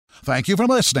Thank you for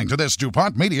listening to this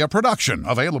DuPont Media production,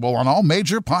 available on all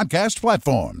major podcast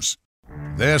platforms.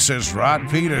 This is Rod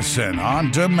Peterson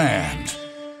on demand.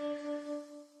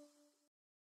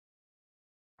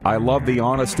 I love the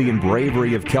honesty and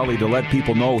bravery of Kelly to let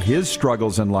people know his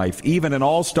struggles in life. Even an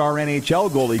all-star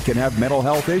NHL goalie can have mental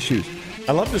health issues.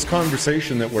 I love this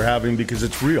conversation that we're having because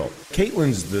it's real.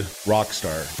 Caitlin's the rock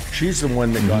star. She's the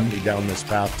one that got me down this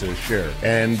path to share.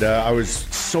 And I was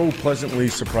so pleasantly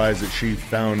surprised that she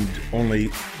found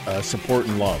only support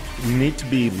and love. We need to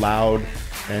be loud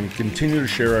and continue to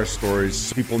share our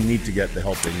stories. People need to get the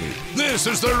help they need. This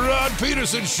is the Rod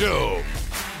Peterson Show.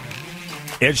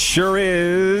 It sure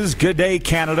is. Good day,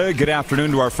 Canada. Good afternoon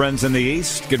to our friends in the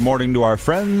East. Good morning to our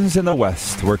friends in the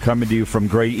West. We're coming to you from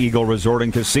Grey Eagle Resort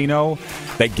and Casino,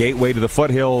 that gateway to the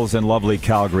foothills in lovely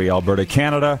Calgary, Alberta,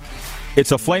 Canada.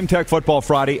 It's a Flame Tech Football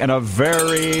Friday and a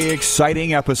very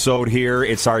exciting episode here.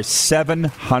 It's our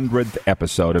 700th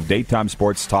episode of Daytime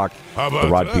Sports Talk, the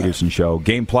Rod Peterson Show.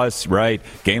 Game Plus, right?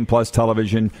 Game Plus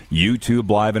Television, YouTube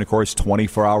Live, and, of course,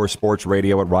 24-hour sports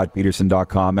radio at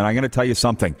rodpeterson.com. And I'm going to tell you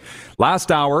something.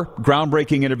 Last hour,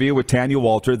 groundbreaking interview with Tanya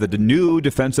Walter, the new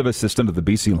defensive assistant of the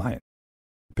BC Lions.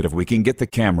 But if we can get the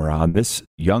camera on this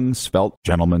young, svelte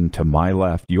gentleman to my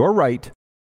left, you're right.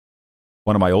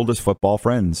 One of my oldest football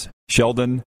friends,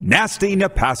 Sheldon Nasty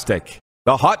Mapastuk,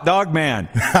 the hot dog man.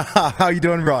 How you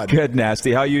doing, Rod? Good,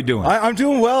 Nasty. How you doing? I'm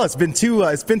doing well. It's been too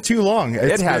long.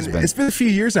 It's been a few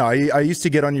years now. I used to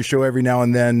get on your show every now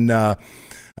and then.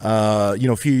 A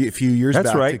few years That's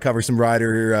back right. to cover some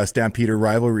Rider Stampeder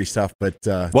rivalry stuff. But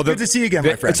good to see you again,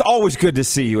 my friend. It's always good to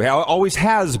see you. It always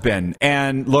has been.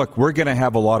 And look, we're going to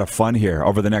have a lot of fun here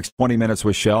over the next 20 minutes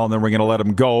with Shell, and then we're going to let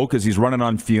him go because he's running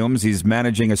on fumes. He's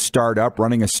running a startup.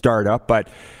 But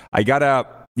you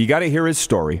gotta hear his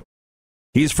story.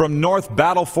 He's from North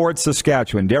Battleford,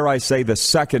 Saskatchewan. Dare I say the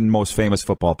second most famous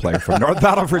football player from North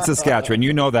Battleford, Saskatchewan.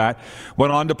 You know that.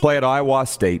 Went on to play at Iowa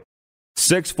State.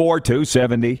 6'4",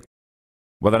 270,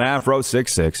 with an afro,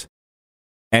 6'6".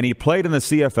 And he played in the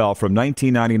CFL from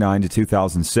 1999 to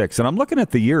 2006. And I'm looking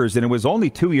at the years, and it was only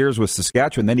 2 years with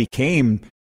Saskatchewan. Then he came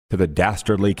to the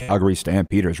dastardly Calgary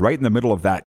Stampeders, right in the middle of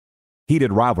that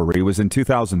heated rivalry. It was in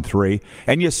 2003.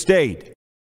 And you stayed.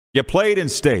 You played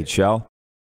and stayed, Shell.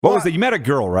 What was it? You met a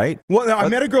girl, right? Well, no, I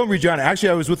met a girl in Regina. Actually,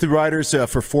 I was with the Riders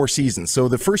for 4 seasons. So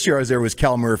the first year I was there was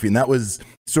Cal Murphy, and that was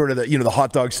sort of the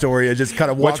hot dog story. I just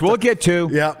kind of walked. Which we'll get to.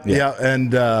 Yeah.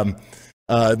 And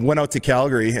went out to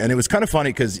Calgary, and it was kind of funny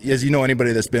because, as you know,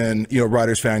 anybody that's been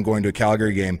Riders fan going to a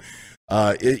Calgary game,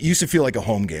 it used to feel like a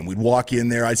home game. We'd walk in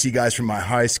there. I'd see guys from my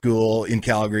high school in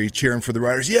Calgary cheering for the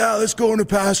Riders. Yeah, let's go into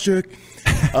Mapastuk.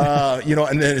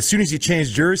 And then as soon as you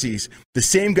change jerseys, the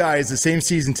same guys, the same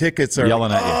season tickets are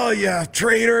yelling at you. Oh, yeah,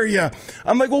 traitor, yeah.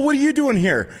 I'm like, well, what are you doing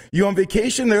here? You on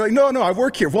vacation? They're like, no, I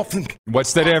work here. Well,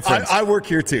 what's the difference? I work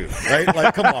here too, right?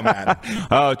 Like, come on, man.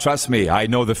 Oh, trust me. I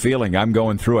know the feeling. I'm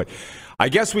going through it. I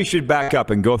guess we should back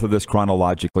up and go through this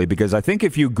chronologically, because I think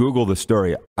if you Google the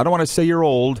story, I don't want to say you're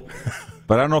old,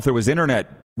 but I don't know if there was internet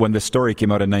when the story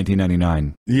came out in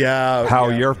 1999. Yeah. How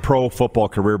your pro football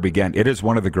career began. It is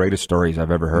one of the greatest stories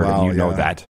I've ever heard, and you know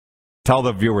that. Tell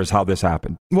the viewers how this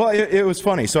happened. Well, it was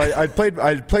funny. So I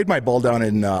played my ball down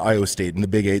in Iowa State in the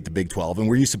Big 8, the Big 12, and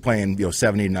we're used to playing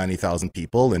 70,000 to 90,000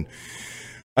 people, and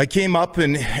I came up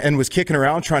and was kicking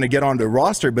around trying to get onto a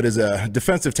roster, but as a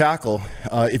defensive tackle,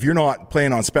 if you're not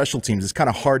playing on special teams, it's kind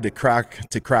of hard to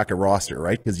crack a roster,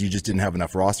 right? Because you just didn't have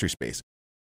enough roster space.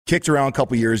 Kicked around a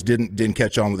couple years, didn't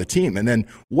catch on with the team. And then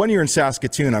 1 year in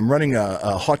Saskatoon, I'm running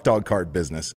a hot dog cart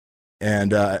business.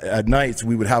 And at nights,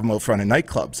 we would have them out front of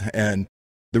nightclubs. And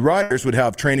the Riders would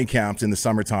have training camps in the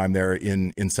summertime there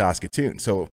in Saskatoon.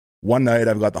 So one night,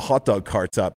 I've got the hot dog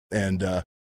carts up, and a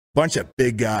bunch of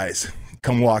big guys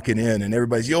come walking in, and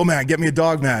everybody's, yo, man, get me a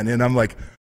dog, man. And I'm like,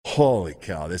 holy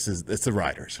cow, it's the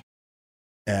Riders.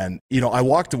 And, I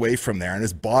walked away from there, and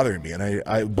it's bothering me. And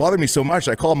it bothered me so much,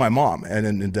 I called my mom.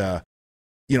 And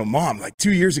Mom, like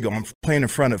 2 years ago, I'm playing in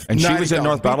front of. And she was in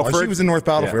North Battleford? She was in North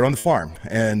Battleford on the farm.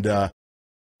 And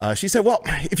she said, well,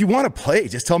 if you want to play,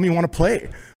 just tell me you want to play.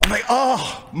 I'm like,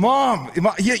 oh, Mom,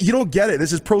 you don't get it.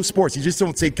 This is pro sports. You just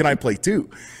don't say, can I play too?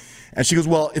 And she goes,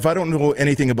 well, if I don't know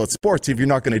anything about sports, if you're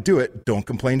not going to do it, don't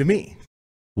complain to me.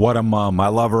 What a mom. I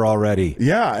love her already.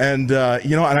 Yeah. And,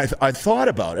 and I thought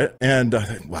about it, and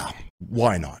wow,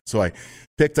 why not? So I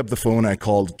picked up the phone. I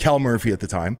called Cal Murphy at the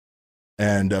time.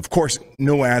 And, of course,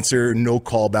 no answer, no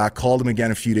call back. Called him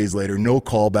again a few days later. No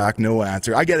call back, no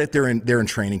answer. I get it. They're in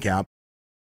training camp.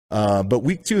 But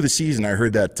week 2 of the season, I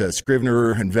heard that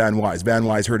Scrivener and Van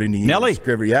Wise hurt a knee. Nelly.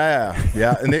 Scrivener,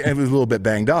 yeah. And it was a little bit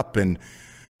banged up. And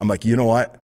I'm like, you know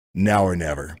what? Now or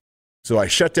never. So I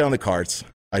shut down the carts.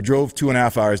 I drove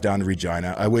 2.5 hours down to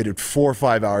Regina. I waited 4 or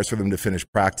 5 hours for them to finish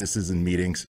practices and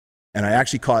meetings. And I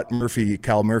actually caught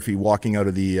Cal Murphy walking out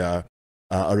of the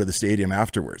stadium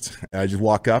afterwards. And I just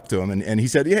walk up to him and he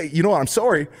said, "Hey, you know what? I'm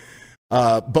sorry,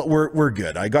 but we're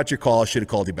good. I got your call. I should have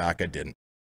called you back. I didn't."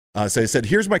 So I said,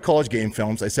 "Here's my college game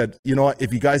films." I said, "You know what?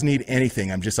 If you guys need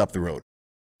anything, I'm just up the road."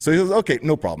 So he goes, "Okay,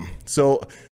 no problem." So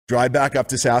drive back up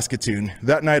to Saskatoon.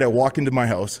 That night I walk into my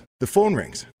house. The phone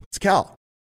rings. It's Cal.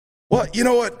 "Well, you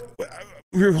know what?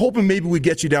 We were hoping maybe we'd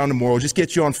get you down tomorrow, just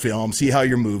get you on film, see how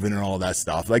you're moving and all that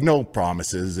stuff." Like, no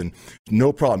promises and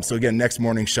no problem. So again, next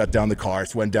morning, shut down the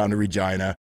cars, went down to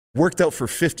Regina, worked out for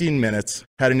 15 minutes,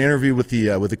 had an interview with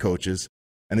the coaches,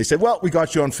 and they said, "Well, we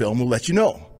got you on film, we'll let you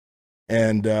know."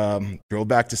 And drove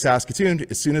back to Saskatoon.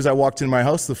 As soon as I walked into my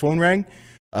house, the phone rang.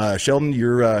 "Sheldon,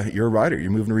 you're a rider.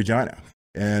 You're moving to Regina."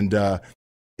 And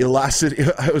it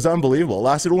was unbelievable. It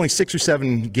lasted only 6 or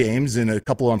 7 games and a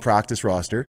couple on practice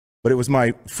roster, but it was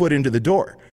my foot into the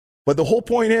door. But the whole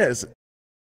point is,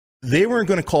 they weren't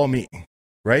going to call me,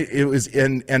 right? It was,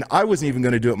 and I wasn't even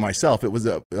going to do it myself. It was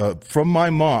from my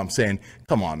mom saying,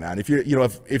 "Come on, man, if you're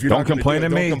don't not complain to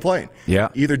me. Don't complain. Yeah,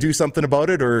 either do something about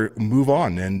it or move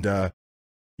on." And the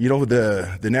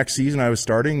next season I was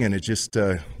starting, and it just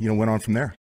went on from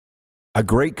there. A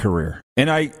great career, and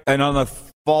on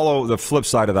the flip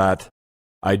side of that,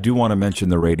 I do want to mention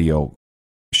the radio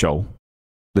show,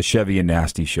 the Chevy and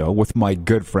Nasty Show, with my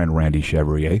good friend Randy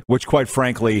Chevrier, which, quite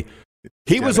frankly,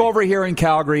 he was over here in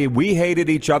Calgary. We hated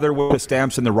each other with the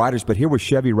Stamps and the Riders, but here was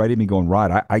Chevy writing me going,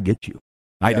 "Rod, I get you.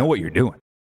 I know what you're doing."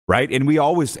 Right? And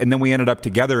then we ended up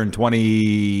together in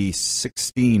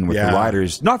 2016 with the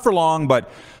Riders. Not for long,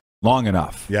 but long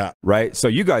enough. Yeah. Right? So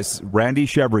you guys, Randy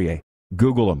Chevrier,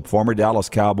 Google him, former Dallas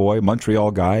Cowboy,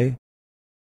 Montreal guy.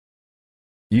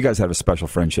 You guys have a special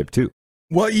friendship too.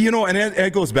 Well, and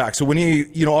it goes back. So when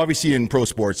obviously in pro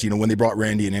sports, when they brought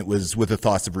Randy in, it was with the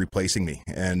thoughts of replacing me.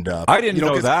 And I didn't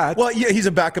know that. Well, yeah, he's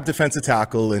a backup defensive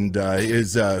tackle and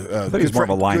is a good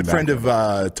friend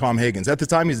of Tom Higgins. At the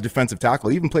time, he's a defensive tackle.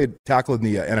 He even played tackle in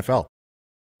the NFL.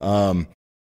 But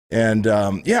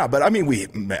I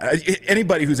mean,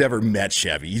 anybody who's ever met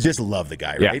Chevy, you just love the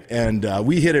guy, right? Yeah. And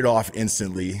we hit it off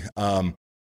instantly.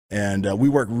 And we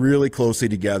worked really closely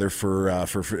together for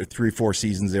 3-4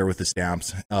 seasons there with the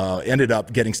Stamps. Ended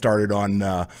up getting started on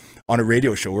a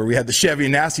radio show where we had the Chevy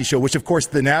and Nasty Show, which, of course,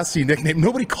 the Nasty nickname,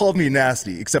 nobody called me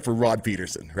Nasty except for Rod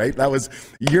Peterson, right? That was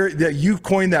you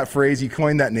coined that phrase, you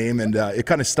coined that name, and it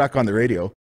kind of stuck on the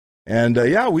radio. And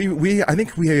I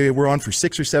think we were on for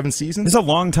 6 or 7 seasons. It's a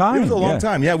long time. It was a long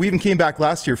time. Yeah, we even came back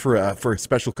last year for a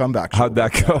special comeback show. How'd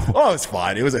that go? Oh, it was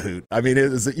fine. It was a hoot. I mean,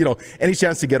 it was any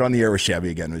chance to get on the air with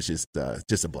Chevy again was just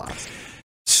a blast.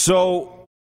 So,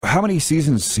 how many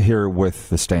seasons here with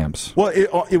the Stamps? Well,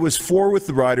 it was 4 with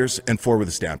the Riders and 4 with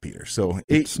the Stampeders. So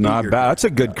it's not bad. That's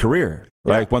a good career.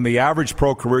 Yeah. Like when the average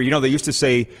pro career, they used to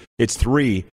say it's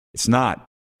 3. It's not.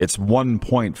 It's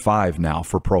 1.5 now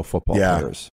for pro football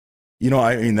players.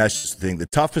 That's just the thing. The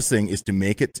toughest thing is to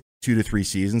make it 2 to 3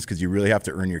 seasons because you really have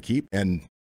to earn your keep. And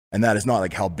that is not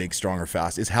like how big, strong, or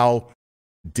fast. It's how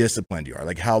disciplined you are,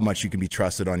 like how much you can be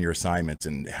trusted on your assignments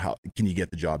and how can you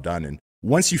get the job done. And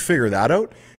once you figure that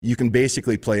out, you can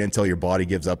basically play until your body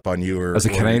gives up on you. As a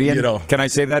Canadian, can I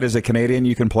say that as a Canadian,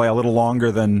 you can play a little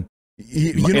longer than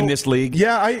in this league?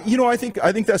 Yeah, I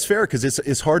think that's fair because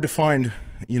it's hard to find.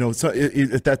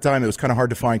 At that time, it was kind of hard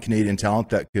to find Canadian talent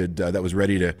that was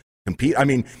ready to compete. I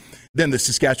mean, then the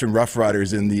Saskatchewan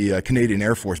Roughriders in the Canadian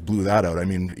Air Force blew that out. I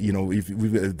mean,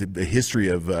 we've got a history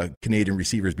of Canadian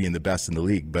receivers being the best in the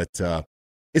league. But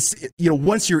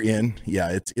once you're in,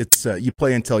 it's you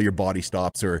play until your body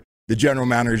stops or the general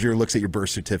manager looks at your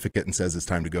birth certificate and says it's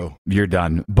time to go. You're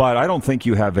done. But I don't think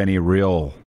you have any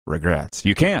real regrets.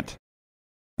 You can't.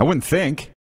 I wouldn't think.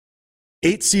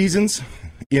 8 seasons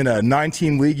in a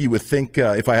 9-team league. You would think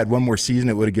if I had one more season,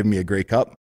 it would have given me a Grey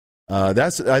Cup. I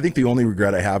think the only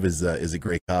regret I have is a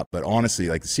Grey Cup. But honestly,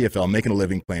 like the CFL, making a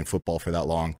living playing football for that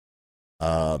long,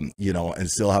 and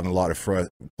still having a lot of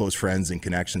close friends and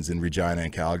connections in Regina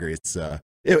and Calgary,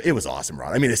 it was awesome,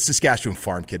 Rod. I mean, a Saskatchewan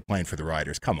farm kid playing for the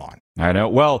Riders. Come on. I know.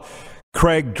 Well,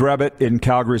 Craig Drebbett in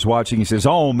Calgary is watching. He says,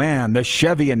 "Oh, man, the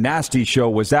Chevy and Nasty Show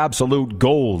was absolute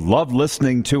gold. Loved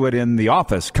listening to it in the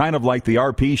office, kind of like the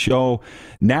RP show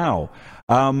now."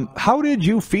 How did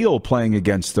you feel playing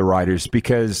against the Riders?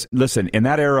 Because, listen, in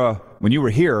that era, when you were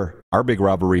here, our big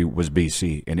rivalry was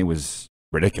BC, and it was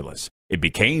ridiculous. It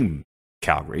became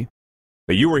Calgary.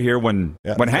 But you were here when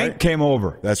Hank came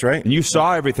over. That's right. And you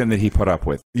saw everything that he put up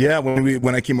with. Yeah,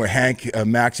 when I came over, Hank,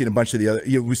 Maxie, and a bunch of the other,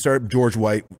 we started George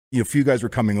White. A few guys were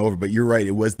coming over, but you're right.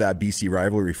 It was that BC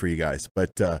rivalry for you guys.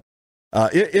 But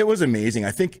it was amazing.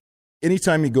 I think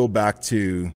anytime you go back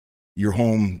to your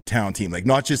hometown team, like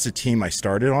not just the team I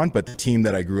started on, but the team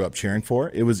that I grew up cheering for,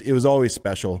 it was always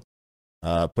special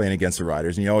playing against the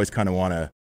Riders, and you always kind of want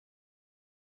to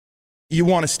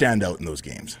stand out in those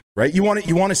games, right? You want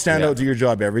to stand out, do your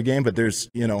job every game, but there's,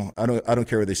 I don't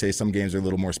care what they say. Some games are a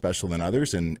little more special than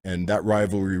others, and that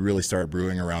rivalry really started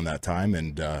brewing around that time,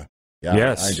 and I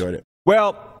enjoyed it.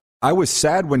 Well, I was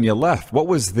sad when you left. What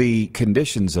was the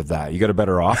conditions of that? You got a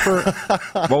better offer?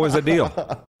 What was the deal?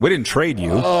 We didn't trade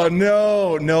you. Oh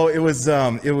no, it was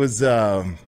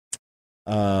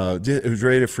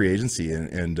rated free agency,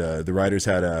 and the Riders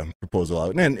had a proposal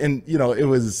out, and it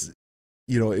was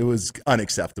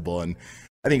unacceptable, and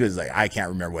I think it was like, I can't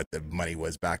remember what the money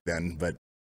was back then, but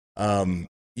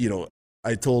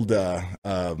I told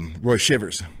Roy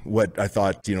Shivers what I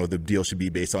thought the deal should be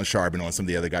based on Charbonneau and some of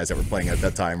the other guys that were playing at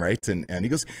that time, right? And he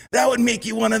goes, that would make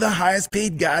you one of the highest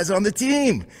paid guys on the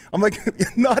team. I'm like,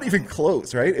 not even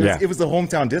close, right? It was the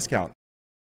hometown discount.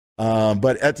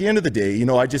 But at the end of the day,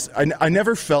 I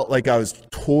never felt like I was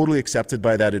totally accepted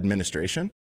by that administration.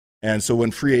 And so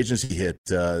when free agency hit,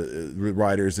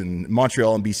 Riders in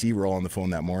Montreal and BC were all on the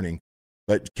phone that morning.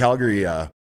 But Calgary,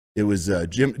 it was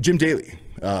Jim Daly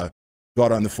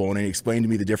got on the phone and he explained to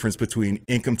me the difference between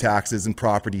income taxes and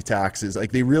property taxes.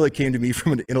 Like, they really came to me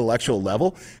from an intellectual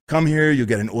level. Come here, you'll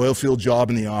get an oil field job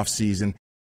in the off season.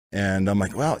 And I'm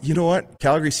like, well, you know what?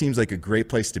 Calgary seems like a great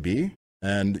place to be.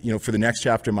 And, for the next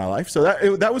chapter of my life. So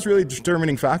that was really a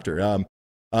determining factor. And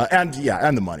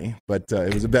the money, but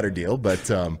it was a better deal. But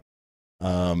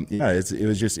it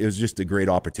was just a great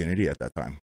opportunity at that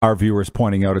time. Our viewers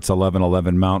pointing out it's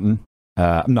 1111 Mountain.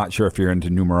 I'm not sure if you're into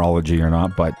numerology or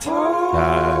not, but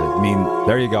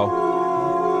there you go.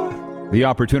 The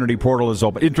opportunity portal is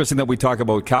open. Interesting that we talk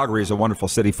about Calgary as a wonderful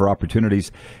city for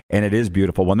opportunities, and it is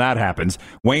beautiful when that happens.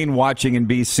 Wayne watching in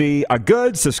BC, a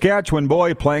good Saskatchewan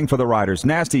boy playing for the Riders.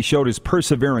 Nasty showed his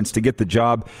perseverance to get the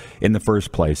job in the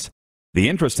first place. The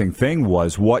interesting thing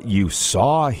was what you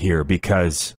saw here,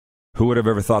 because who would have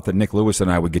ever thought that Nick Lewis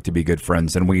and I would get to be good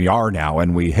friends, and we are now,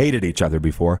 and we hated each other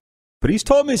before. But he's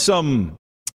told me some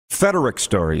Federick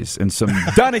stories and some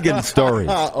Dunnigan stories.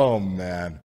 Oh,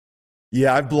 man.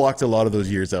 Yeah, I've blocked a lot of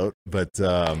those years out, but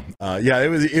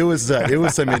it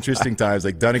was some interesting times.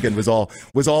 Like, Dunnigan was all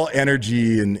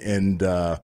energy and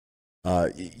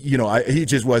he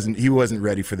just wasn't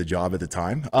ready for the job at the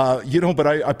time. But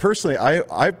I personally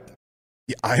I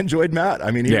enjoyed Matt.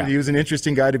 I mean, he was an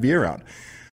interesting guy to be around.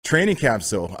 Training camps,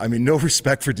 though, I mean, no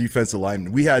respect for defensive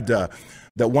linemen. We had that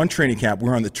one training camp. We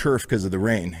were on the turf because of the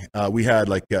rain. We had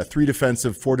like 4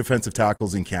 defensive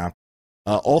tackles in camp.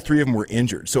 All 3 of them were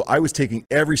injured. So I was taking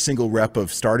every single rep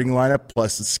of starting lineup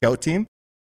plus the scout team.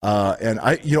 And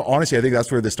honestly, I think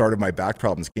that's where the start of my back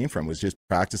problems came from, was just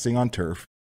practicing on turf,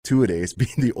 2-a-days,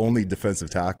 being the only defensive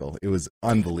tackle. It was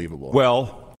unbelievable.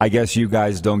 Well, I guess you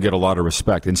guys don't get a lot of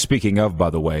respect. And speaking of,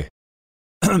 by the way,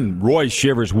 Roy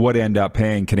Shivers would end up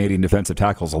paying Canadian defensive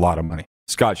tackles a lot of money.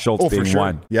 Scott Schultz being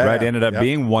one, right? Ended up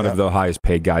being one of the highest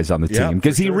paid guys on the team,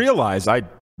 because he realized, I'd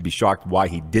be shocked why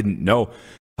he didn't know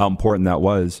how important that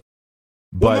was.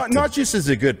 But well, not just as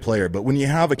a good player, but when you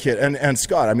have a kid, and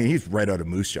Scott, I mean, he's right out of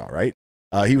Moose Jaw, right?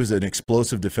 He was an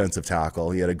explosive defensive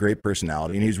tackle. He had a great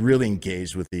personality, and he's really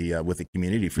engaged with the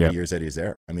community for the years that he's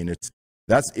there. I mean,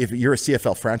 that's if you're a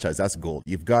CFL franchise, that's gold.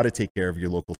 You've got to take care of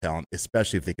your local talent,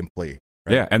 especially if they can play.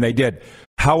 Right? Yeah, and they did.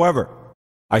 However,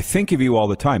 I think of you all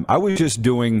the time. I was just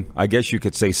doing, I guess you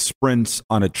could say, sprints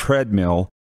on a treadmill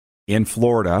in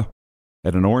Florida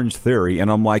at an Orange Theory, and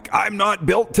I'm like, I'm not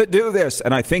built to do this.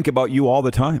 And I think about you all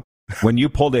the time. When you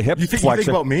pulled a hip flexor. You think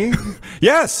about me?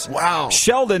 Yes. Wow.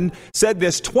 Sheldon said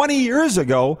this 20 years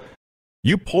ago.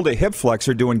 You pulled a hip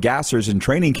flexor doing gassers in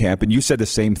training camp, and you said the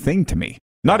same thing to me.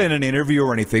 Not in an interview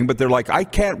or anything, but they're like, I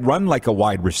can't run like a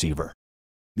wide receiver.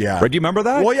 Yeah. Right, do you remember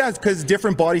that? Well, yeah, because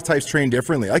different body types train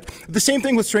differently. Like the same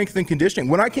thing with strength and conditioning.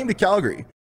 When I came to Calgary,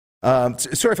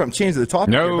 sorry if I'm changing the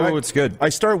topic. No, it's good. I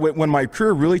started when my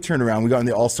career really turned around. We got in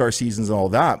the All-Star seasons and all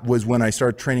that. Was when I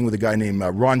started training with a guy named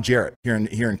Ron Jarrett here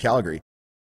in Calgary,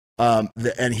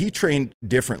 and he trained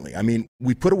differently. I mean,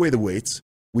 we put away the weights.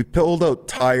 We pulled out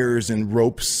tires and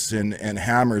ropes and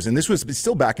hammers, and this was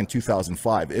still back in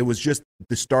 2005. It was just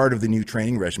the start of the new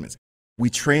training regimens. We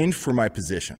trained for my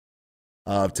position.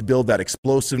 To build that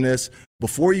explosiveness.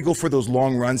 Before you go for those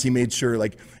long runs, he made sure,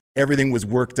 like, everything was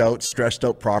worked out, stretched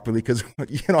out properly, because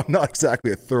I'm not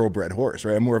exactly a thoroughbred horse,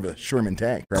 right? I'm more of a Sherman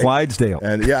tank, right? Clydesdale.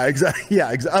 And exactly.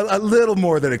 Yeah, a little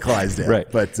more than a Clydesdale.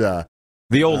 Right. But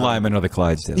the old linemen are the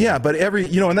Clydesdale. Yeah, but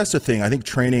and that's the thing. I think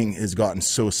training has gotten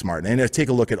so smart. And take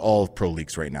a look at all pro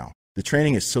leagues right now. The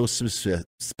training is so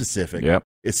specific. Yep.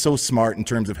 It's so smart in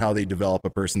terms of how they develop a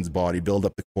person's body, build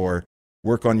up the core,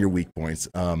 work on your weak points.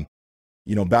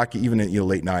 Back even in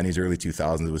late 90s, early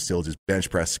 2000s, it was still just bench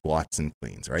press, squats, and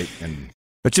cleans, right? And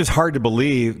it's just hard to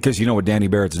believe, because you know what Danny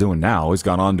Barrett's doing now. He's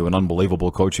gone on to an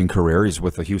unbelievable coaching career. He's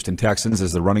with the Houston Texans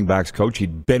as the running backs coach.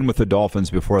 He'd been with the Dolphins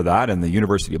before that and the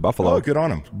University of Buffalo. Oh, good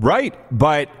on him. Right.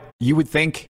 But you would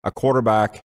think a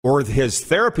quarterback or his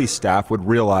therapy staff would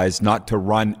realize not to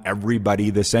run everybody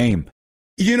the same.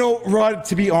 Rod,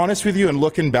 to be honest with you, and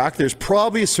looking back, there's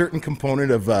probably a certain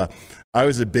component of I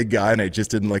was a big guy and I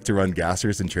just didn't like to run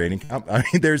gassers in training camp. I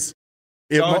mean,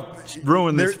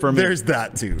 ruin this for me. There's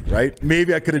that too, right?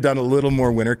 Maybe I could have done a little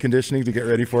more winter conditioning to get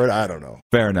ready for it. I don't know.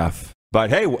 Fair enough.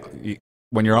 But hey,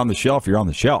 when you're on the shelf, you're on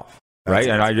the shelf, right?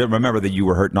 And I remember that you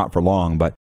were hurt not for long.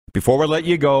 But before we let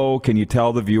you go, can you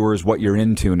tell the viewers what you're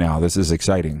into now? This is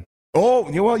exciting.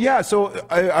 Oh, well, yeah. So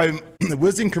I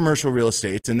was in commercial real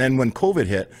estate. And then when COVID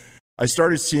hit, I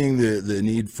started seeing the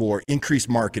need for increased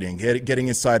marketing, getting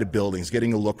inside of buildings,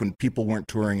 getting a look when people weren't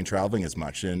touring and traveling as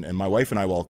much. And my wife and I,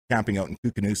 while camping out in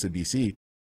Kukanusa, BC,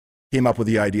 came up with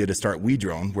the idea to start We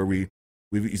Drone, where we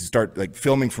start like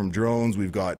filming from drones.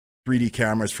 We've got 3D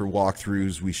cameras for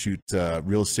walkthroughs. We shoot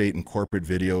real estate and corporate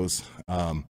videos.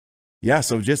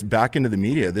 So just back into the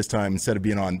media this time. Instead of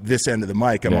being on this end of the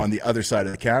mic, I'm on the other side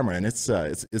of the camera, and it's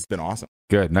been awesome.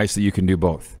 Good. Nice that you can do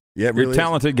both. Yeah, it really You're a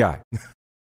talented guy.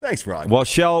 Thanks, Rod. Well,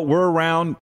 Shell, we're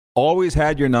around. Always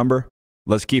had your number.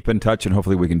 Let's keep in touch, and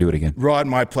hopefully we can do it again. Rod,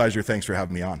 my pleasure. Thanks for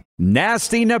having me on.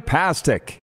 Nasty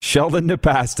Mapastuk. Sheldon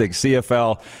Mapastuk,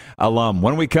 CFL alum.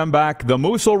 When we come back, the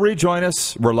Moose will rejoin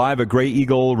us. We're live at Grey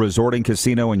Eagle Resort and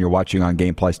Casino, and you're watching on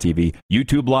Game Plus TV,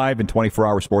 YouTube Live, and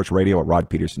 24-hour sports radio at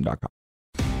rodpeterson.com.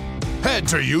 Head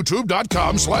to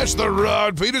youtube.com/The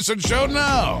Rod Peterson Show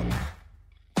now.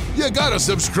 You gotta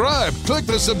subscribe. Click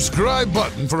the subscribe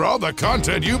button for all the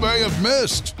content you may have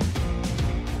missed.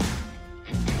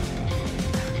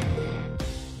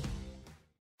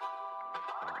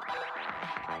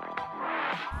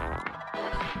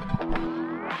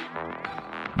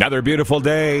 Another beautiful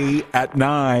day at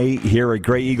night here at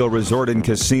Grey Eagle Resort and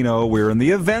Casino. We're in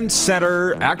the event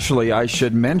center. Actually, I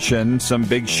should mention some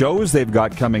big shows they've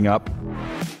got coming up.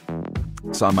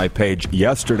 It's on my page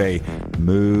yesterday.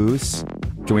 Moose.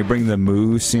 Can we bring the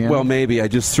Moose in? Well, maybe. I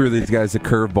just threw these guys a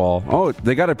curveball. Oh,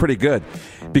 they got it pretty good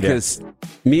because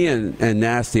me and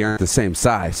Nasty aren't the same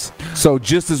size. So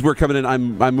just as we're coming in,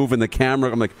 I'm moving the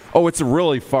camera. I'm like, oh, it's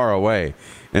really far away.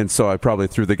 And so I probably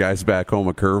threw the guys back home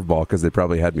a curveball because they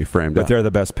probably had me framed up. But they're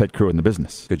the best pit crew in the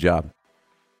business. Good job.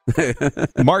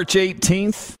 March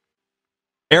 18th,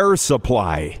 Air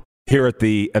Supply here at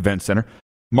the Event Center.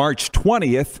 March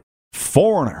 20th,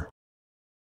 Foreigner.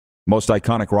 Most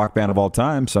iconic rock band of all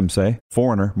time, some say.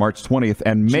 Foreigner, March 20th.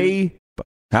 And May...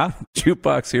 Huh?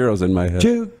 Jukebox Heroes in my head.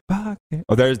 Jukebox.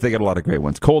 Oh, they get a lot of great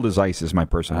ones. Cold as Ice is my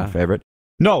personal favorite.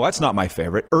 No, that's not my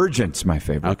favorite. Urgent's my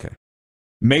favorite. Okay.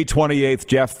 May 28th,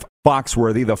 Jeff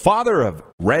Foxworthy, the father of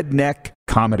redneck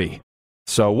comedy.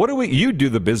 So what you do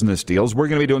the business deals. We're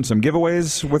going to be doing some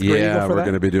giveaways with Grey Eagle for we're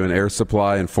going to be doing Air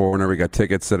Supply and Foreigner. We got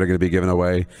tickets that are going to be given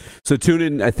away. So tune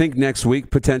in, I think, next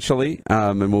week, potentially,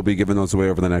 and we'll be giving those away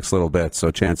over the next little bit. So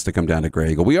a chance to come down to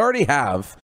Grey Eagle. We already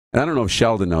have, and I don't know if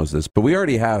Sheldon knows this, but we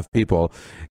already have people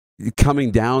coming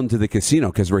down to the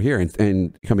casino because we're here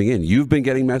and coming in. You've been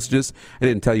getting messages. I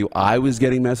didn't tell you I was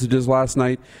getting messages last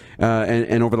night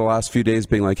and over the last few days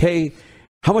being like, hey,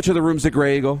 how much are the rooms at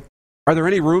Grey Eagle? Are there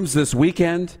any rooms this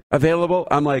weekend available?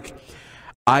 I'm like,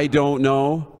 I don't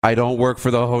know. I don't work for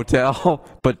the hotel,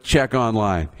 but check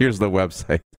online. Here's the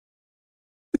website.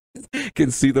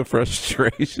 Can see the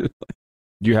frustration.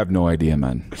 You have no idea,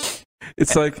 man.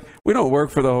 It's like, we don't work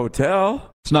for the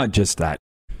hotel. It's not just that.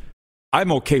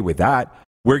 I'm okay with that.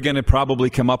 We're going to probably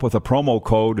come up with a promo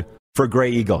code for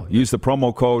Grey Eagle. Use the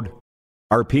promo code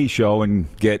RP Show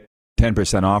and get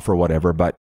 10% off or whatever.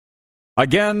 But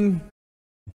again,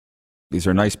 these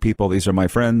are nice people. These are my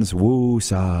friends.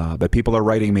 Woo-sa. But people are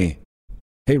writing me,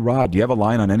 hey, Rod, do you have a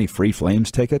line on any Free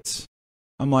Flames tickets?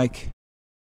 I'm like,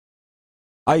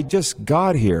 I just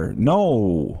got here.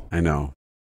 No. I know.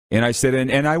 And I said,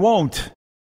 and I won't.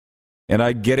 And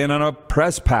I'd get in on a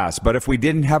press pass. But if we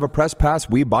didn't have a press pass,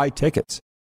 we buy tickets.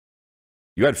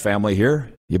 You had family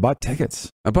here. You bought tickets.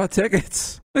 I bought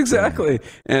tickets. Exactly.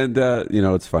 Yeah. And,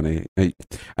 it's funny.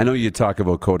 I know you talk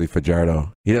about Cody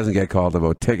Fajardo. He doesn't get called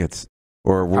about tickets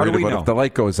or worried about if the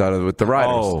light goes out with the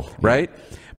Riders, right?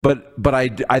 But I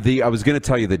was going to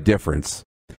tell you the difference.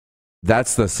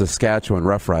 That's the Saskatchewan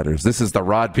Roughriders. This is the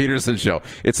Rod Peterson show.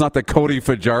 It's not the Cody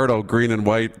Fajardo green and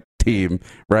white team,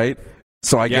 right?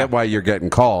 So I get why you're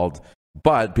getting called,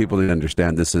 but people need to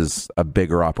understand this is a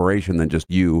bigger operation than just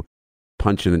you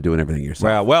punching and doing everything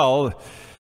yourself. Well,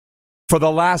 for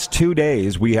the last 2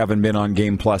 days, we haven't been on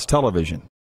Game Plus television.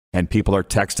 And people are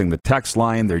texting the text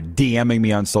line. They're DMing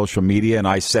me on social media. And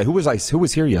I said, who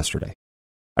was here yesterday?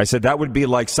 I said, that would be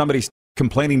like somebody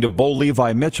complaining to Bo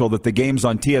Levi Mitchell that the game's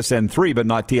on TSN 3 but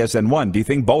not TSN 1. Do you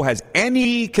think Bo has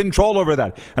any control over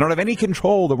that? I don't have any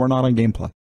control that we're not on Game Plus.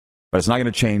 But it's not going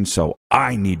to change, so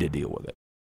I need to deal with it.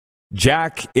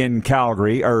 Jack in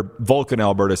Calgary, or Vulcan,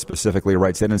 Alberta specifically,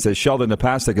 writes in and says, Sheldon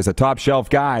Mapastuk is a top-shelf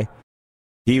guy.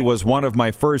 He was one of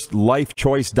my first Life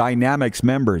Choice Dynamics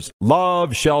members.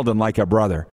 Love Sheldon like a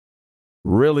brother.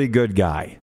 Really good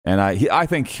guy. And I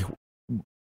think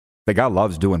the guy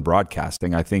loves doing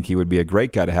broadcasting. I think he would be a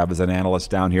great guy to have as an analyst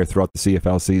down here throughout the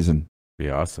CFL season. Be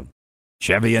awesome.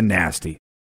 Chevy and Nasty.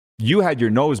 You had your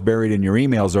nose buried in your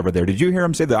emails over there. Did you hear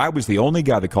him say that I was the only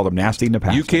guy that called him Nasty in the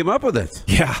past? You came up with it.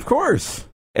 Yeah, of course.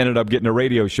 Ended up getting a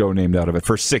radio show named out of it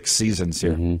for 6 seasons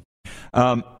here.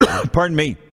 Mm-hmm. Pardon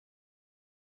me.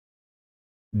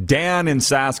 Dan in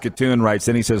Saskatoon writes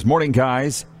in. He says, morning,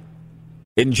 guys.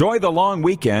 Enjoy the long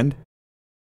weekend.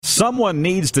 Someone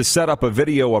needs to set up a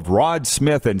video of Rod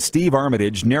Smith and Steve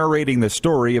Armitage narrating the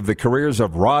story of the careers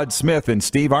of Rod Smith and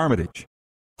Steve Armitage.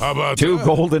 How about two that?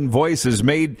 golden voices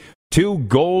made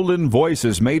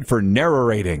for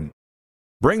narrating.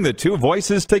 Bring the two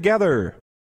voices together.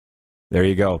 There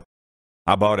you go.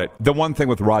 How about it? The one thing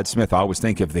with Rod Smith, I always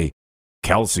think of the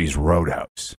Kelsey's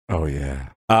Roadhouse. Oh, yeah.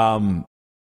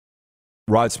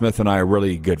 Rod Smith and I are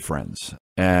really good friends,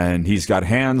 and he's got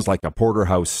hands like a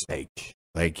porterhouse steak.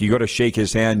 Like, you go to shake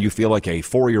his hand, you feel like a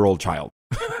 4-year-old child.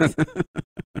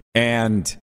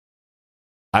 And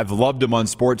I've loved him on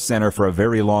SportsCenter for a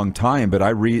very long time, but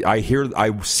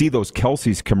I see those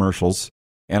Kelsey's commercials,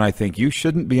 and I think you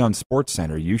shouldn't be on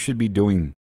SportsCenter. You should be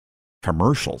doing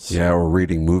commercials. Yeah, or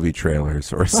reading movie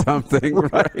trailers or something,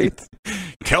 right?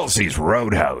 Kelsey's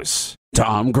Roadhouse.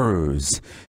 Tom Cruise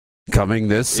coming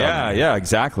this summer. Yeah,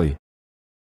 exactly.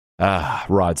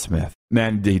 Rod Smith.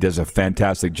 Man, he does a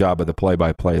fantastic job of the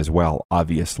play-by-play as well,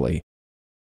 obviously.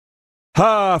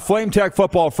 Flame Tech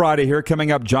Football Friday here.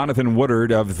 Coming up, Jonathan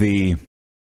Woodard of the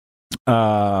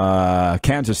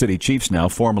Kansas City Chiefs now,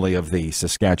 formerly of the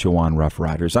Saskatchewan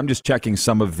Roughriders. I'm just checking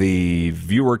some of the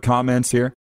viewer comments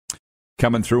here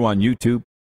coming through on YouTube.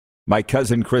 My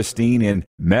cousin Christine in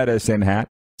Medicine Hat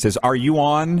says, are you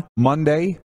on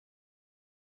Monday?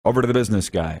 Over to the business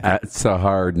guy. That's a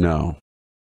hard no.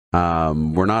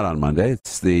 We're not on Monday.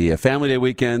 It's the family day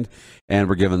weekend, and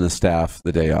we're giving the staff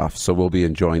the day off. So we'll be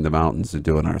enjoying the mountains and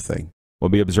doing our thing. We'll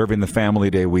be observing the family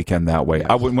day weekend that way.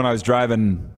 Yes. When I was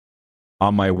driving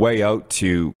on my way out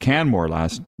to Canmore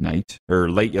last night, or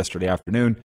late yesterday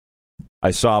afternoon,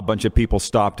 I saw a bunch of people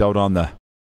stopped out on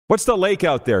what's the lake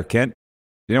out there, Kent?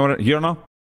 You know what? You don't know?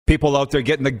 People out there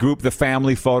getting the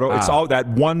family photo. It's all that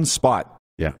one spot.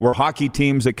 Yeah. Where hockey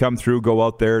teams that come through go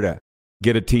out there to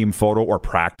get a team photo or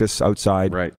practice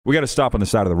outside. Right. We got to stop on the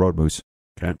side of the road, Moose.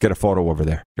 Okay. Get a photo over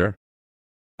there. Sure.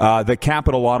 The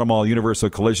Capital Automall Universal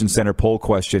Collision Center poll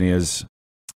question is,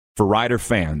 for Rider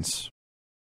fans,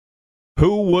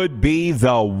 who would be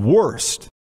the worst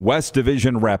West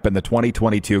Division rep in the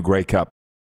 2022 Grey Cup?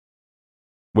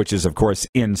 Which is, of course,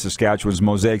 in Saskatchewan's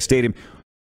Mosaic Stadium.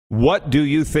 What do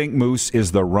you think, Moose,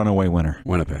 is the runaway winner?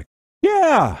 Winnipeg.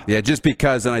 Yeah. Yeah, just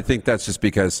because, and I think that's just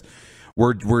because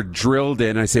we're drilled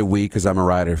in, I say we because I'm a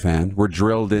Rider fan, we're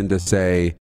drilled in to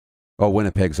say, oh,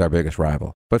 Winnipeg's our biggest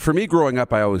rival. But for me growing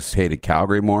up, I always hated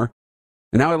Calgary more.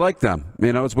 And now I like them.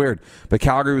 You know, it's weird. But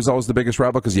Calgary was always the biggest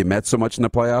rival because you met so much in the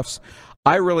playoffs.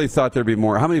 I really thought there'd be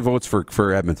more. How many votes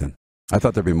for Edmonton? I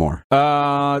thought there'd be more.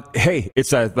 Hey,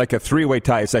 it's like a three-way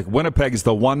tie. It's like Winnipeg's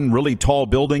the one really tall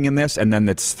building in this, and then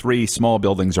it's 3 small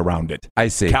buildings around it. I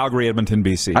see. Calgary, Edmonton,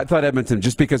 BC. I thought Edmonton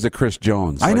just because of Chris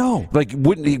Jones. I know. Like,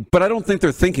 wouldn't he? But I don't think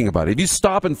they're thinking about it. If you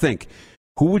stop and think,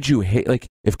 who would you hate? Like,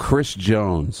 if Chris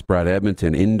Jones brought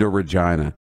Edmonton into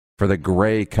Regina for the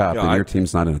Grey Cup and your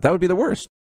team's not in it, that would be the worst.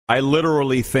 I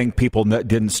literally think people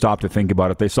didn't stop to think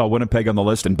about it. They saw Winnipeg on the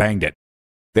list and banged it.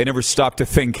 They never stopped to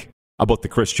think about the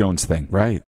Chris Jones thing.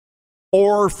 Right.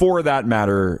 Or, for that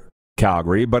matter,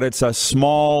 Calgary, but it's a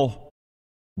small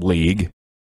league.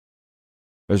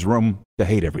 There's room to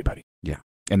hate everybody. Yeah.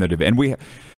 in the division. And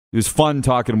it was fun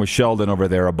talking with Sheldon over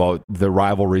there about the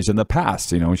rivalries in the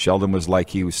past. You know, Sheldon was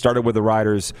like, he started with the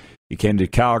Riders, he came to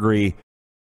Calgary,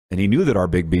 and he knew that our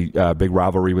big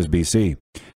rivalry was BC.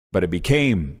 But it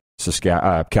became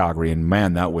Calgary, and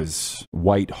man, that was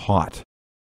white hot.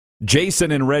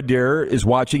 Jason in Red Deer is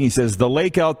watching. He says, the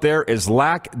lake out there is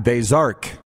Lac des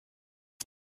Arcs.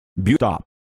 Stop.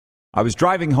 I was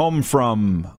driving home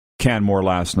from Canmore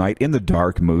last night in the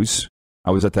dark, Moose.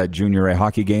 I was at that junior A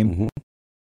hockey game. Mm-hmm.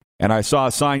 And I saw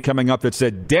a sign coming up that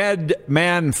said, Dead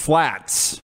Man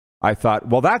Flats. I thought,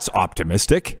 well, that's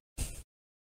optimistic.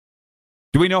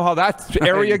 Do we know how that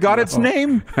area got its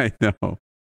name? I know.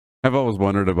 I've always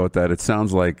wondered about that. It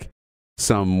sounds like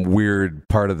some weird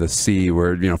part of the sea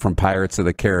where, you know, from Pirates of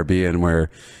the Caribbean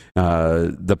where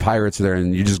the pirates are there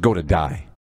and you just go to die,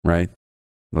 right?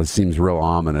 Well, it seems real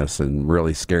ominous and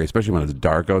really scary, especially when it's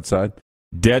dark outside.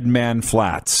 Dead Man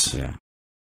Flats. Yeah.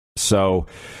 So...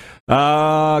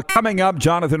 coming up,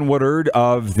 Jonathan Woodard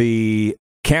of the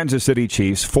Kansas City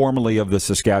Chiefs, formerly of the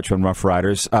Saskatchewan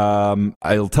Roughriders.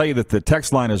 I'll tell you that the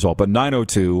text line is open,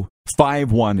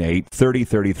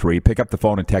 902-518-3033. Pick up the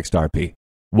phone and text RP.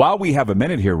 While we have a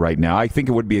minute here right now, I think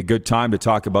it would be a good time to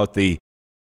talk about the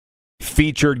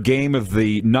featured game of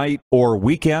the night or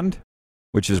weekend,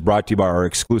 which is brought to you by our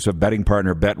exclusive betting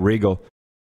partner, Bet Regal.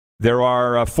 There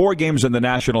are 4 games in the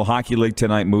National Hockey League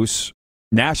tonight, Moose.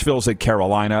 Nashville's at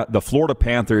Carolina. The Florida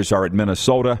Panthers are at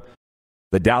Minnesota.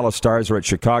 The Dallas Stars are at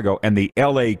Chicago. And the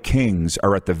LA Kings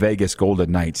are at the Vegas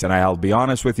Golden Knights. And I'll be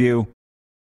honest with you,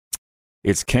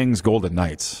 it's Kings Golden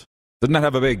Knights. Doesn't that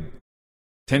have a big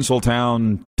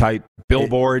Tinseltown type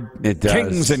billboard? It does.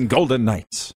 Kings and Golden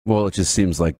Knights. Well, it just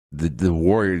seems like the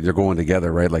Warriors are going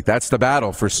together, right? Like that's the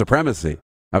battle for supremacy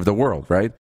of the world,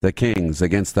 right? The Kings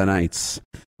against the Knights,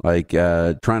 like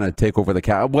trying to take over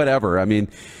the whatever. I mean,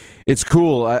 it's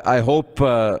cool. I hope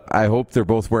they're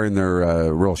both wearing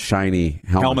their real shiny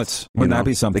helmets. Wouldn't that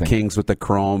be something? The Kings with the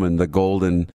chrome and the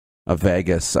golden of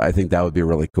Vegas. I think that would be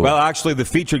really cool. Well, actually, the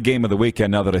featured game of the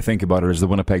weekend, now that I think about it, is the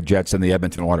Winnipeg Jets and the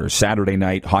Edmonton Oilers. Saturday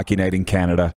night, hockey night in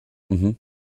Canada. Mm-hmm.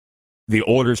 The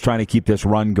Oilers trying to keep this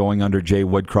run going under Jay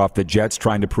Woodcroft. The Jets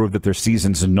trying to prove that their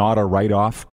season's not a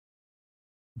write-off.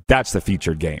 That's the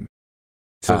featured game.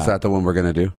 So is that the one we're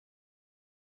going to do?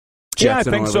 Yeah, I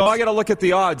think so. I got to look at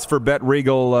the odds for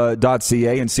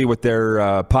betregal.ca and see what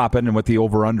they're popping and what the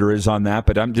over-under is on that.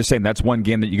 But I'm just saying that's one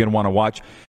game that you're going to want to watch.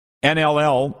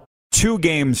 NLL, 2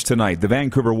 games tonight. The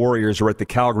Vancouver Warriors are at the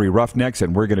Calgary Roughnecks,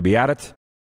 and we're going to be at it.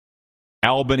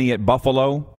 Albany at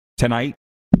Buffalo tonight.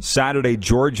 Saturday,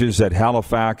 Georgia's at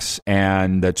Halifax,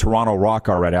 and the Toronto Rock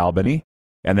are at Albany.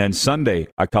 And then Sunday,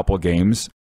 a couple games.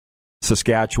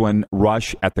 Saskatchewan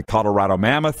Rush at the Colorado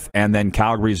Mammoth, and then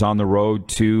Calgary's on the road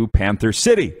to Panther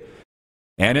City.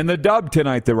 And in the Dub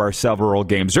tonight, there are several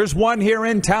games. There's one here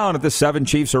in town at the Seven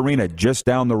Chiefs Arena, just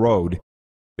down the road.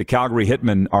 The Calgary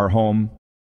Hitmen are home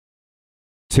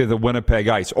to the Winnipeg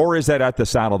Ice. Or is that at the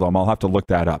Saddledome? I'll have to look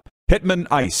that up. Hitmen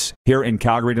Ice here in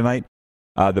Calgary tonight.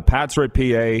 The Pats are at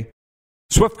PA.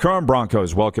 Swift Current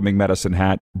Broncos welcoming Medicine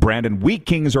Hat. Brandon Wheat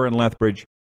Kings are in Lethbridge.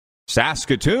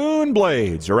 Saskatoon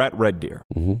Blades are at Red Deer.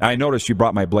 Mm-hmm. I noticed you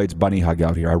brought my Blades bunny hug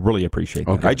out here. I really appreciate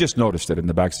that. Okay. I just noticed it in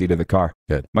the backseat of the car.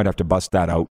 Good. Might have to bust that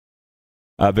out.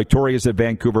 Victoria's at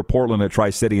Vancouver, Portland at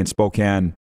Tri-City, and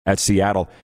Spokane at Seattle.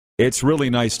 It's really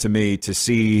nice to me to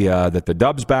see that the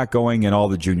Dub's back going and all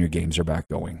the junior games are back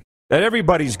going. That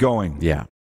everybody's going. Yeah.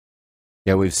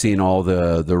 Yeah, we've seen all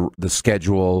the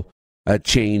schedule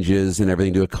changes and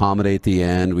everything to accommodate the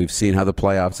end. We've seen how the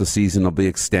playoffs, the season will be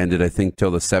extended, I think, till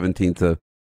the 17th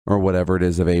or whatever it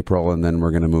is of April, and then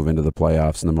we're going to move into the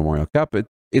playoffs and the Memorial Cup.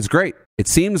 It's great. It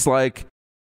seems like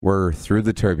we're through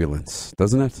the turbulence,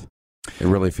 doesn't it? It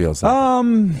really feels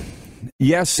like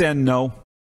yes and no.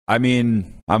 I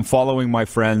mean, I'm following my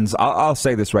friends. I'll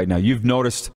say this right now. You've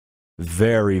noticed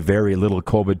very, very little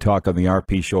COVID talk on the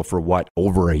RP show for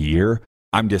over a year?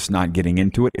 I'm just not getting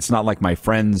into it. It's not like my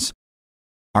friends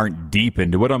aren't deep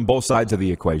into it on both sides of the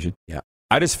equation. Yeah.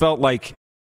 I just felt like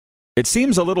it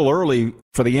seems a little early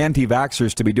for the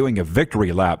anti-vaxxers to be doing a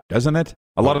victory lap, doesn't it?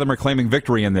 A lot of them are claiming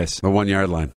victory in this. The 1 yard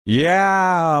line.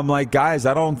 Yeah. I'm like, guys,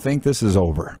 I don't think this is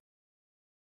over.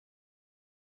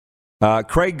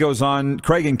 Craig goes on.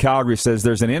 Craig in Calgary says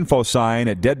there's an info sign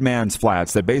at Dead Man's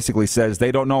Flats that basically says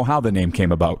they don't know how the name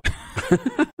came about.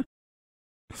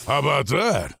 How about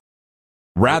that?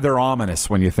 Rather ominous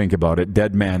when you think about it.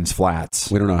 Dead Man's Flats.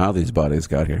 We don't know how these bodies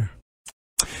got here.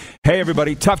 Hey,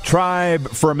 everybody. Tough Tribe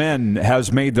for Men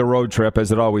has made the road trip,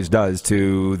 as it always does,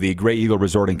 to the Grey Eagle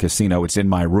Resort and Casino. It's in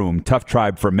my room. Tough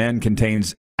Tribe for Men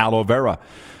contains aloe vera,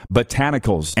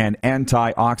 botanicals, and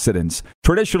antioxidants,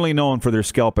 traditionally known for their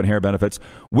scalp and hair benefits.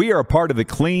 We are a part of the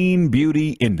clean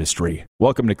beauty industry.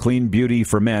 Welcome to Clean Beauty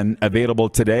for Men, available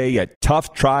today at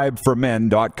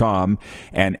toughtribeformen.com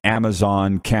and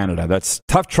Amazon Canada. That's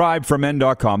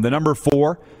toughtribeformen.com. The number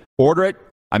 4, order it.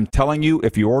 I'm telling you,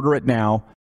 if you order it now,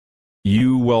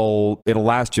 it'll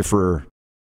last you for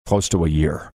close to a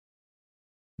year.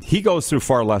 He goes through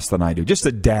far less than I do. Just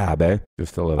a dab,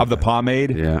 Just a little of the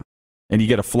pomade. Yeah. And you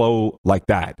get a flow like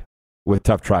that with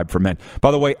Tough Tribe for Men.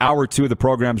 By the way, hour 2 of the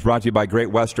program is brought to you by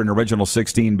Great Western Original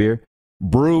 16 beer.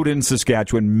 Brewed in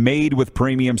Saskatchewan, made with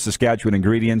premium Saskatchewan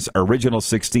ingredients. Original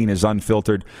 16 is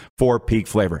unfiltered for peak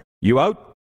flavor. You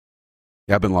out?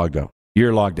 Yeah, I've been logged out.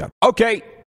 You're logged out. Okay.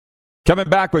 Coming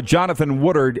back with Jonathan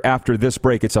Woodard after this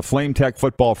break. It's a Flame Tech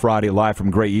Football Friday live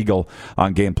from Grey Eagle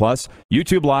on Game Plus,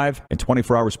 YouTube Live, and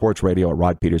 24-hour sports radio at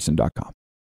rodpeterson.com.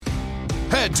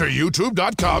 Head to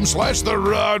youtube.com/The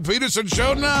Rod Peterson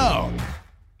Show now.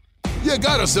 You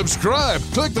gotta subscribe.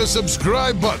 Click the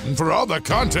subscribe button for all the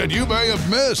content you may have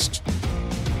missed.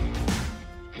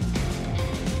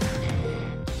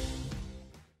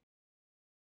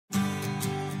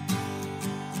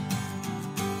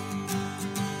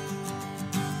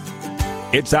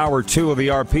 It's hour 2 of the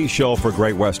RP show for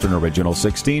Great Western Original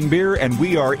 16 beer, and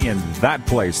we are in that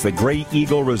place, the Grey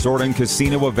Eagle Resort and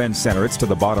Casino Event Center. It's to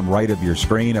the bottom right of your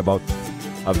screen of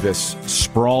this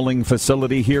sprawling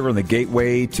facility here in the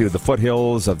gateway to the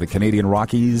foothills of the Canadian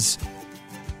Rockies.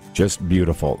 Just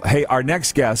beautiful. Hey, our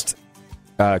next guest,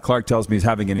 Clark tells me he's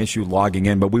having an issue logging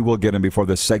in, but we will get him before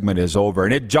this segment is over.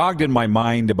 And it jogged in my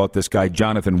mind about this guy,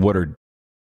 Jonathan Woodard.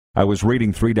 I was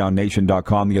reading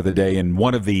 3downnation.com the other day, and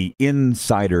one of the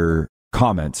insider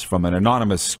comments from an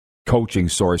anonymous coaching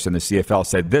source in the CFL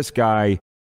said this guy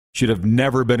should have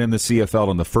never been in the CFL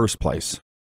in the first place.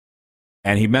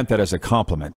 And he meant that as a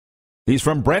compliment. He's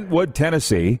from Brentwood,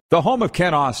 Tennessee, the home of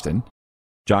Ken Austin,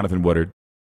 Jonathan Woodard.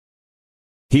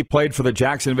 He played for the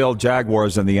Jacksonville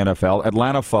Jaguars in the NFL,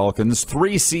 Atlanta Falcons,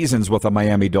 3 seasons with the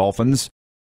Miami Dolphins,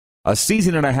 a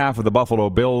season and a half with the Buffalo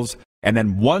Bills, and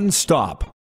then 1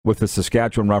 stop with the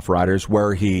Saskatchewan Roughriders,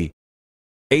 where he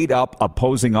ate up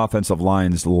opposing offensive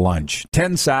line's lunch.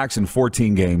 10 sacks in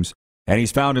 14 games, and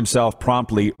he's found himself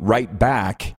promptly right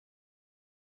back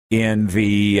in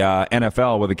the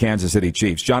NFL with the Kansas City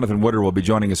Chiefs. Jonathan Woodard will be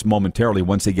joining us momentarily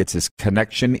once he gets his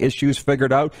connection issues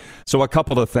figured out. So a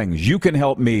couple of things. You can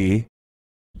help me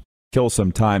kill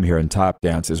some time here in Top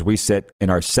Dance as we sit in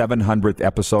our 700th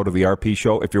episode of the RP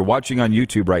show. If you're watching on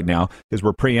YouTube right now, because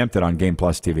we're preempted on Game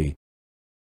Plus TV,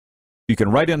 you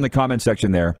can write in the comment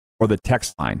section there or the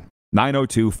text line,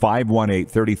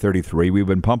 902-518-3033. We've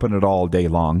been pumping it all day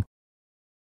long.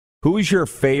 Who's your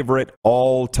favorite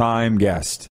all-time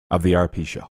guest of the RP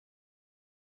show?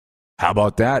 How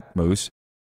about that, Moose?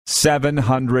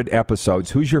 700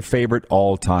 episodes. Who's your favorite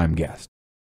all-time guest?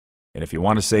 And if you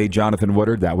want to say Jonathan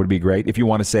Woodard, that would be great. If you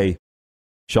want to say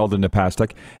Sheldon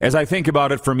Mapastuk. As I think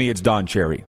about it, for me, it's Don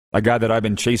Cherry, a guy that I've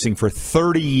been chasing for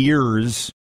 30 years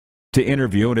to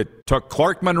interview, and it took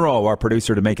Clark Monroe, our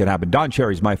producer, to make it happen. Don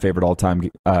Cherry's my favorite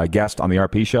all-time guest on the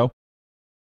RP show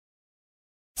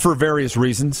for various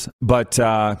reasons, but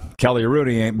Kelly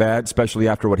Rooney ain't bad, especially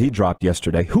after what he dropped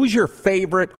yesterday. Who's your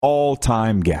favorite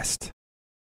all-time guest?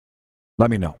 Let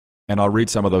me know, and I'll read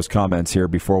some of those comments here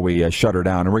before we shut her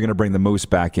down, and we're going to bring the Moose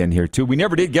back in here, too. We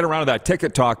never did get around to that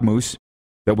ticket talk, Moose,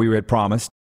 that we had promised,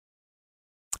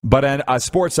 but a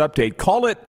sports update. Call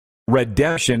it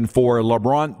redemption for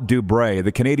Laurent Dubray.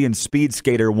 The Canadian speed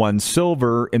skater won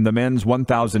silver in the men's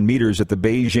 1,000 meters at the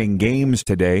Beijing Games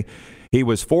today. He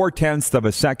was 0.4 of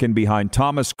a second behind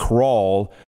Thomas Krol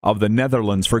of the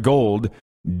Netherlands for gold.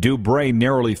 Dubray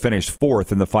narrowly finished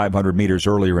 4th in the 500 meters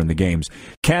earlier in the games.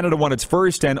 Canada won its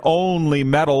first and only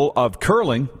medal of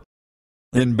curling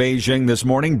in Beijing this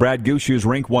morning. Brad Gushue's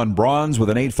rink won bronze with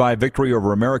an 8-5 victory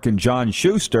over American John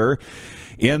Schuster.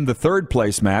 In the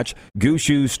third-place match,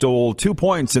 Gushue stole 2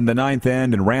 points in the 9th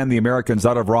end and ran the Americans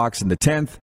out of rocks in the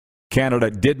 10th. Canada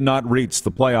did not reach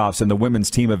the playoffs in the women's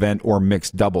team event or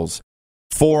mixed doubles.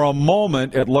 For a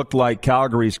moment, it looked like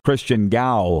Calgary's Christian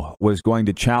Gao was going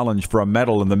to challenge for a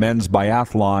medal in the men's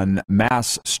biathlon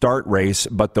mass start race,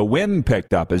 but the wind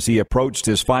picked up as he approached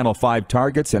his final 5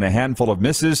 targets, and a handful of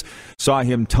misses saw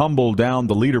him tumble down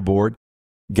the leaderboard.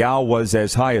 Gao was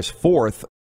as high as 4th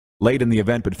late in the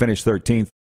event, but finished 13th.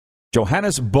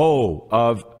 Johannes Bø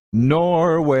of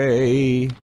Norway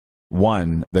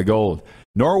won the gold.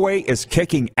 Norway is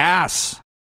kicking ass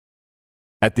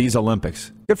at these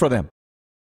Olympics. Good for them.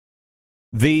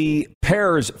 The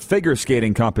pairs figure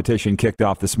skating competition kicked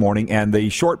off this morning, and the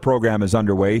short program is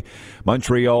underway.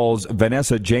 Montreal's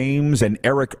Vanessa James and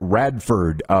Eric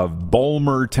Radford of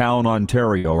Bulmertown,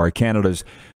 Ontario, are Canada's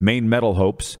main medal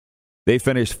hopes. They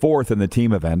finished fourth in the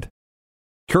team event.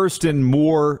 Kirsten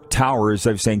Moore Towers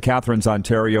of St. Catharines,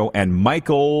 Ontario, and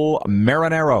Michael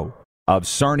Marinero of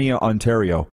Sarnia,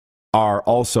 Ontario, are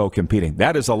also competing.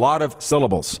 That is a lot of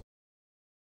syllables.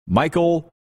 Michael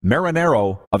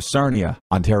Marinero of Sarnia,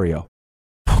 Ontario.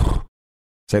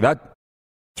 Say that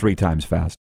 3 times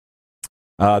fast.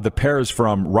 The pairs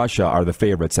from Russia are the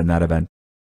favorites in that event.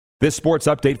 This sports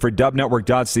update for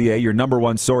dubnetwork.ca, your number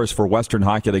one source for Western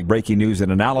Hockey League breaking news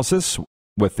and analysis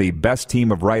with the best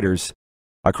team of writers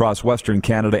across Western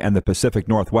Canada and the Pacific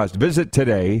Northwest. Visit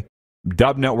today,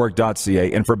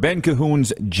 dubnetwork.ca. And for Ben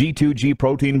Cahoon's G2G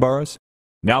protein bars,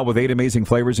 now with 8 amazing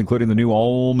flavors, including the new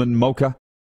almond mocha,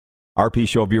 RP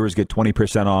Show viewers get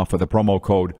 20% off with the promo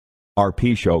code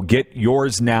RP Show. Get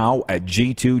yours now at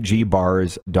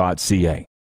g2gbars.ca.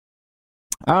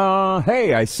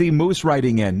 Hey, I see Moose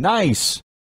writing in. Nice.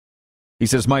 He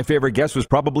says, my favorite guest was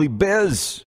probably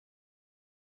Biz.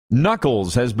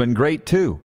 Knuckles has been great,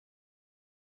 too.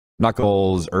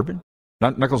 Knuckles Urban?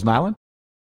 Knuckles Nyland?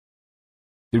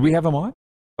 Did we have him on?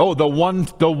 Oh, the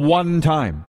one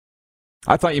time.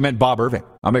 I thought you meant Bob Irving.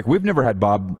 I'm like, we've never had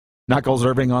Bob Knuckles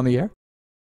Irving on the air.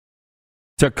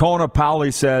 Tacona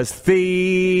Powley says,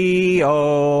 Theo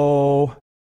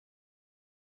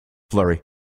Fleury.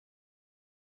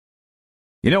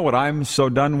 You know what I'm so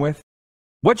done with?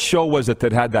 What show was it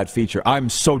that had that feature? I'm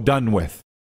so done with.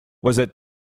 Was it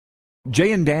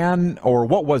Jay and Dan, or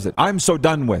what was it? I'm so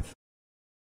done with.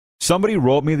 Somebody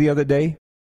wrote me the other day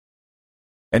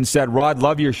and said, Rod,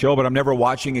 love your show, but I'm never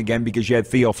watching again because you had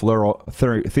Theo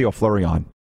Fleury on.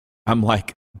 I'm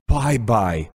like,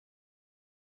 bye-bye.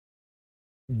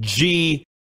 GTFO.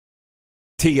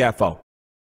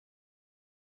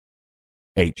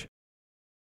 H.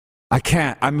 I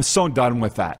can't. I'm so done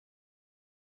with that.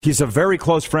 He's a very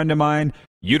close friend of mine.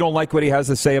 You don't like what he has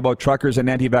to say about truckers and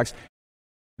anti-vax.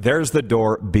 There's the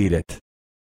door. Beat it.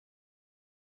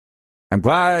 I'm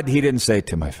glad he didn't say it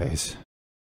to my face.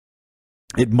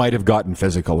 It might have gotten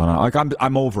physical, and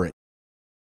I'm over it.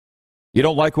 You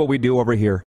don't like what we do over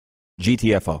here?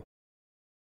 GTFO.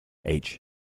 H.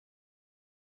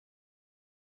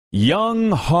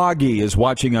 Young Hoggy is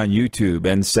watching on YouTube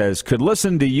and says, could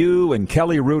listen to you and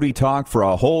Kelly Rudy talk for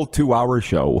a whole 2-hour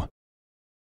show.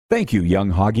 Thank you,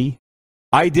 Young Hoggy.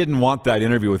 I didn't want that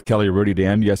interview with Kelly Rudy to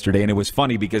end yesterday, and it was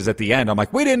funny because at the end, I'm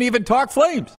like, we didn't even talk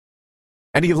Flames.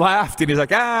 And he laughed, and he's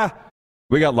like,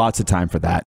 we got lots of time for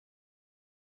that.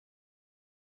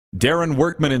 Darren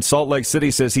Workman in Salt Lake City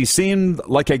says he seemed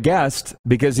like a guest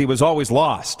because he was always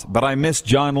lost, but I miss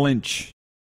John Lynch.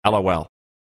 LOL.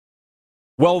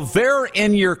 Well, there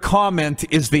in your comment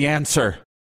is the answer.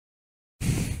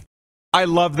 I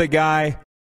love the guy,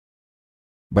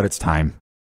 but it's time.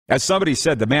 As somebody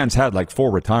said, the man's had like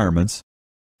 4 retirements.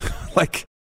 Like,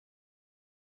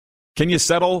 can you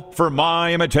settle for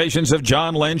my imitations of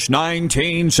John Lynch,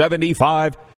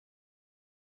 1975?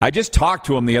 I just talked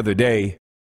to him the other day.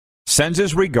 Sends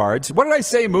his regards. What did I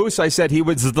say, Moose? I said he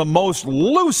was the most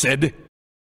lucid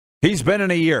he's been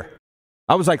in a year.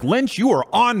 I was like, Lynch, you are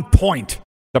on point.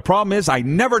 The problem is I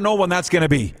never know when that's going to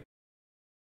be.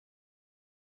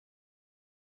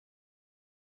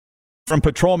 From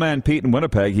Patrolman Pete in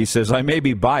Winnipeg, he says, I may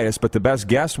be biased, but the best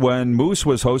guest when Moose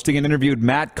was hosting and interviewed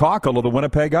Matt Cockle of the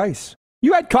Winnipeg Ice.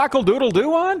 You had Cockle Doodle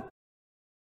Doo on?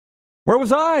 Where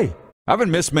was I? I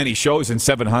haven't missed many shows in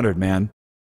 700, man.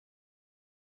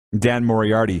 Dan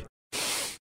Moriarty.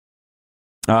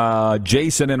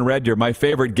 Jason in Red Deer, my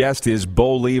favorite guest is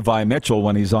Bo Levi Mitchell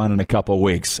when he's on in a couple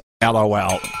weeks.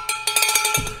 LOL.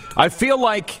 I feel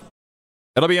like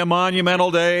it'll be a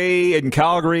monumental day in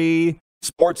Calgary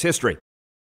sports history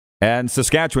and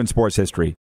Saskatchewan sports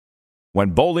history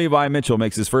when Bo Levi Mitchell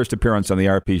makes his first appearance on the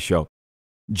RP show.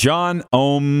 John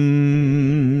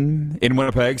Ohm in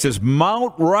Winnipeg says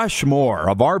Mount Rushmore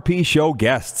of RP show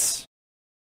guests.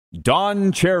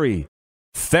 Don Cherry,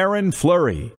 Theron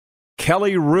Fleury,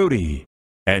 Kelly Rudy,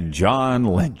 and John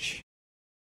Lynch.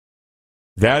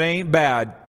 That ain't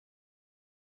bad,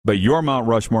 but your Mount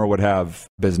Rushmore would have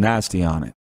Biznasty on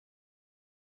it.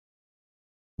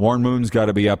 Warren Moon's got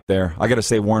to be up there. I got to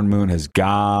say Warren Moon has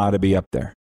got to be up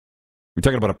there. We're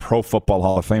talking about a Pro Football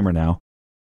Hall of Famer now.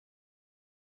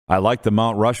 I like the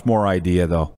Mount Rushmore idea,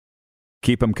 though.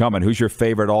 Keep them coming. Who's your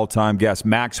favorite all-time guest?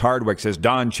 Max Hardwick says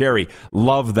Don Cherry.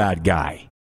 Love that guy.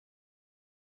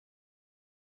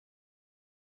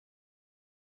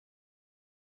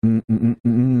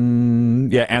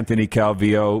 Yeah, Anthony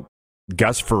Calvillo.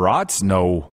 Gus Frerott's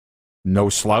no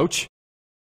slouch.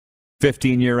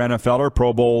 15-year NFLer,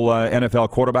 Pro Bowl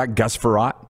NFL quarterback, Gus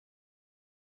Frerotte.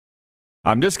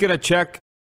 I'm just going to check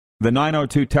the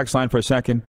 902 text line for a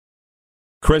second.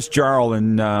 Chris Jarl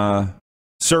in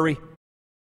Surrey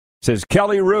says,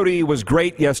 Kelly Rudy was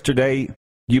great yesterday.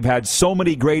 You've had so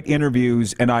many great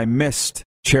interviews, and I missed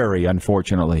Cherry,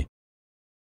 unfortunately.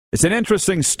 It's an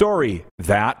interesting story,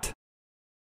 that,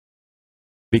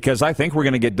 because I think we're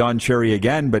going to get Don Cherry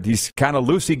again, but he's kind of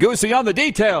loosey-goosey on the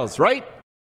details, right?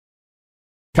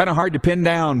 Kind of hard to pin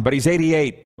down, but he's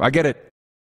 88. I get it.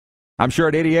 I'm sure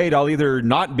at 88 I'll either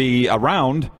not be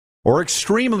around or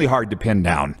extremely hard to pin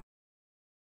down.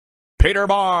 Peter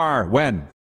Marr, when?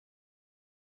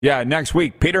 Yeah, next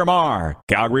week, Peter Marr,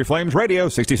 Calgary Flames Radio,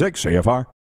 66 CFR.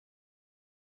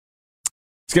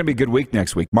 It's going to be a good week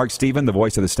next week. Mark Steven, the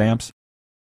voice of the Stamps.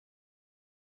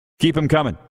 Keep him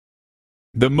coming.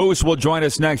 The Moose will join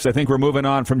us next. I think we're moving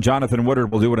on from Jonathan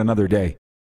Woodard. We'll do it another day.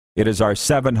 It is our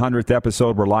 700th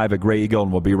episode. We're live at Grey Eagle,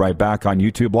 and we'll be right back on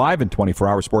YouTube Live and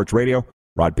 24-hour sports radio,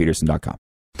 rodpeterson.com.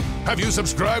 Have you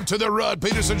subscribed to the Rod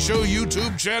Peterson Show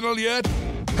YouTube channel yet?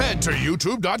 Head to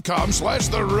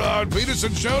youtube.com/The Rod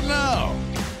Peterson Show now.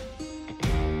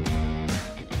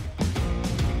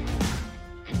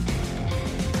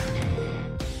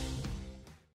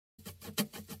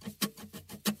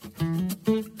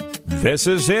 This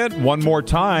is it. One more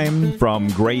time from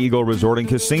Grey Eagle Resort and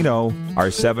Casino, our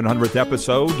 700th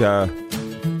episode.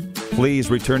 Please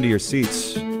return to your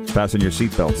seats. Fasten your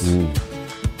seatbelts.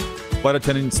 Flight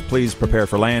attendants, please prepare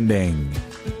for landing.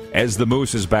 As the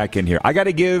Moose is back in here, I got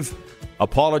to give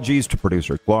apologies to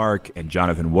producer Clark and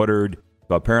Jonathan Woodard.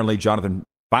 So apparently Jonathan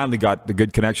finally got the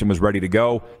good connection, was ready to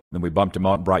go. Then we bumped him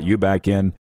out and brought you back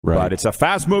in. Right. But it's a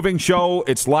fast-moving show.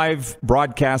 It's live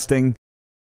broadcasting.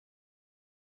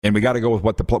 And we got to go with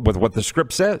what the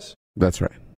script says. That's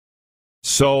right.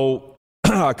 So,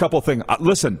 a couple things.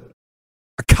 Listen,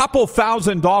 a couple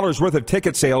 $1,000s worth of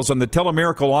ticket sales on the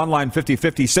Telemiracle Online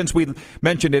 50/50 since we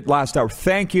mentioned it last hour.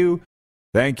 Thank you.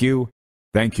 Thank you.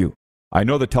 Thank you. I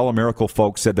know the Telemiracle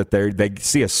folks said that they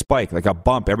see a spike, like a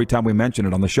bump, every time we mention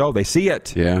it on the show. They see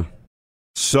it. Yeah.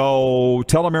 So,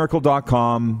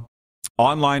 telemiracle.com,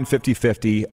 online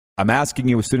 50/50. I'm asking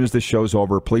you, as soon as this show's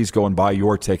over, please go and buy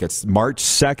your tickets. March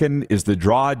 2nd is the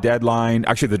draw deadline.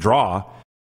 Actually, the draw.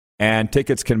 And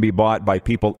tickets can be bought by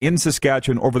people in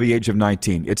Saskatchewan over the age of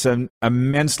 19. It's an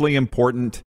immensely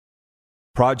important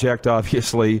project,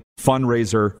 obviously,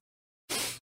 fundraiser.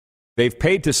 They've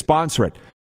paid to sponsor it.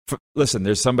 Listen,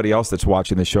 there's somebody else that's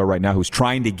watching the show right now who's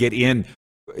trying to get in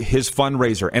his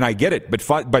fundraiser. And I get it, but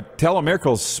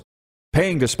Telemiracle's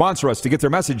paying to sponsor us to get their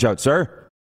message out, sir.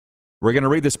 We're going to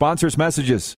read the sponsors'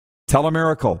 messages.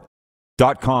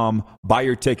 Telemiracle.com. Buy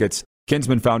your tickets.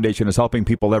 Kinsman Foundation is helping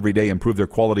people every day improve their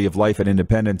quality of life and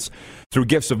independence through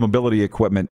gifts of mobility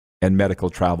equipment and medical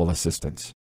travel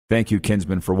assistance. Thank you,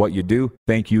 Kinsman, for what you do.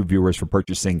 Thank you, viewers, for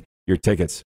purchasing your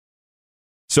tickets.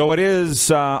 So it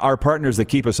is our partners that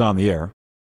keep us on the air.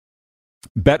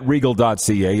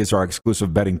 BetRegal.ca is our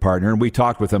exclusive betting partner, and we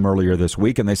talked with them earlier this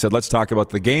week, and they said, let's talk about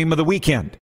the game of the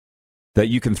weekend that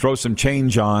you can throw some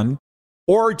change on,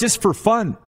 or just for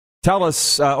fun. Tell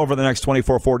us over the next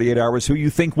 24, 48 hours who you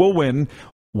think will win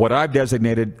what I've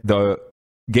designated the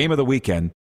game of the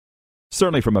weekend.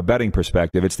 Certainly from a betting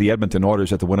perspective, it's the Edmonton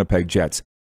Oilers at the Winnipeg Jets.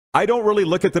 I don't really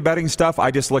look at the betting stuff. I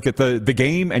just look at the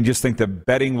game and just think the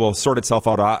betting will sort itself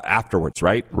out afterwards,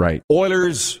 right? Right.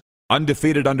 Oilers,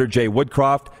 undefeated under Jay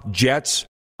Woodcroft. Jets,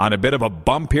 on a bit of a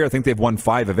bump here. I think they've won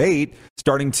 5 of 8,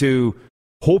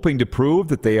 hoping to prove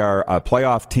that they are a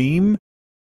playoff team.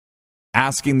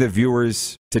 Asking the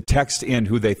viewers to text in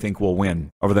who they think will win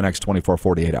over the next 24,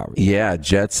 48 hours. Yeah,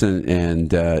 Jets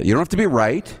and you don't have to be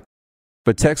right,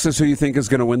 but text us who you think is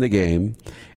going to win the game,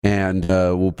 and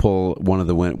we'll pull one of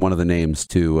the names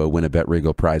to win a Bet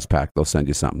Regal prize pack. They'll send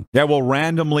you something. Yeah, we'll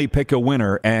randomly pick a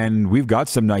winner, and we've got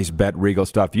some nice Bet Regal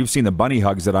stuff. You've seen the bunny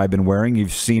hugs that I've been wearing.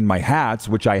 You've seen my hats,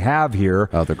 which I have here.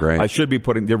 Oh, they're great.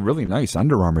 They're really nice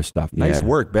Under Armour stuff. Nice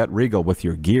work, Bet Regal, with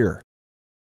your gear.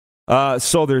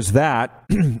 So there's that.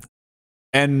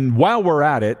 And while we're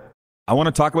at it, I want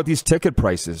to talk about these ticket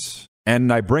prices.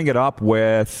 And I bring it up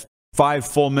with 5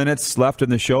 full minutes left in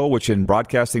the show, which in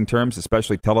broadcasting terms,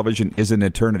 especially television, is an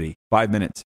eternity. 5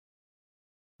 minutes.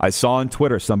 I saw on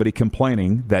Twitter somebody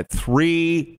complaining that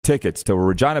 3 tickets to a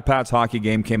Regina Pats hockey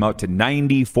game came out to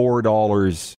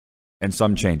 $94 and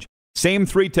some change. Same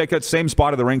 3 tickets, same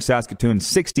spot of the rink, Saskatoon,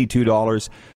 $62.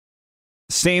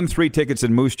 Same 3 tickets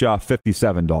in Moose Jaw,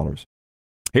 $57.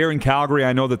 Here in Calgary,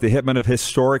 I know that the Hitmen have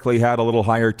historically had a little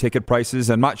higher ticket prices.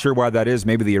 I'm not sure why that is.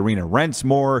 Maybe the arena rents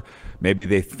more. Maybe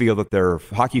they feel that their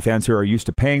hockey fans who are used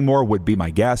to paying more would be my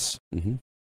guess. Mm-hmm.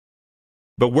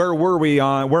 But where are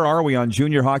we on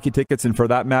junior hockey tickets and for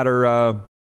that matter,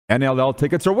 NLL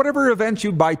tickets or whatever event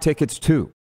you buy tickets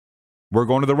to? We're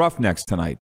going to the Roughnecks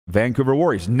tonight. Vancouver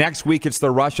Warriors. Next week, it's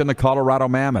the Rush and the Colorado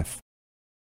Mammoth.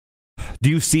 Do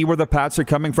you see where the Pats are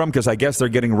coming from? Because I guess they're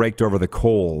getting raked over the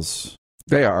coals.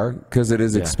 They are, because it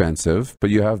is expensive, but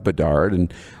you have Bedard.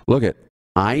 And look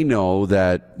I know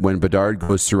that when Bedard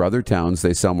goes through other towns,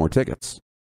 they sell more tickets.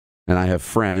 And I have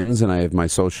friends and I have my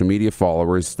social media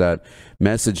followers that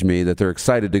message me that they're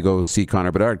excited to go see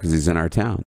Connor Bedard because he's in our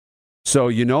town. So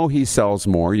he sells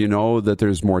more. You know that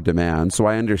there's more demand. So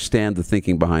I understand the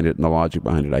thinking behind it and the logic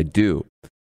behind it. I do.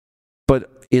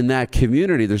 But in that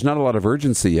community, there's not a lot of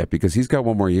urgency yet because he's got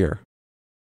one more year.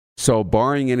 So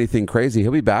barring anything crazy,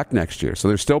 he'll be back next year. So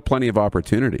there's still plenty of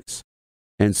opportunities.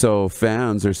 And so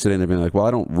fans are sitting there being like, well,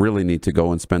 I don't really need to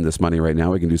go and spend this money right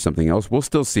now. We can do something else. We'll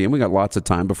still see him. We got lots of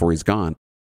time before he's gone.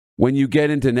 When you get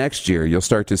into next year, you'll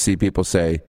start to see people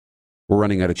say, we're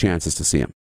running out of chances to see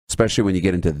him, especially when you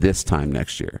get into this time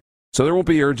next year. So there won't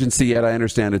be urgency yet. I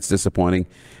understand it's disappointing,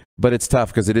 but it's tough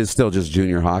because it is still just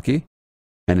junior hockey,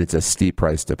 and it's a steep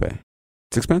price to pay.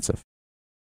 It's expensive.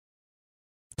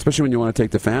 Especially when you want to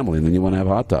take the family and then you want to have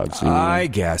hot dogs. I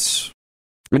guess.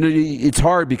 And it's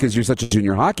hard because you're such a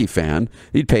junior hockey fan.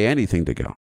 You'd pay anything to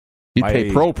go. You'd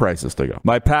pay pro prices to go.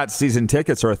 My Pats season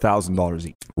tickets are $1,000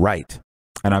 each. Right.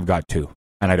 And I've got 2.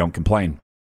 And I don't complain.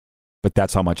 But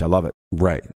that's how much I love it.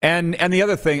 Right. And the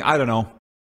other thing, I don't know.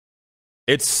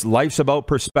 Life's about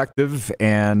perspective.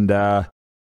 And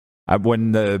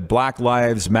when the Black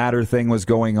Lives Matter thing was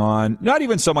going on, not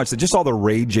even so much, just all the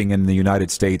raging in the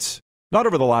United States. Not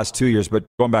over the last 2 years, but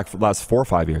going back for the last 4 or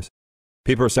 5 years.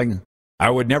 People are saying, I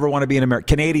would never want to be in America.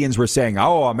 Canadians were saying,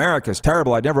 oh, America's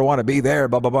terrible. I'd never want to be there,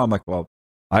 blah, blah, blah. I'm like, well,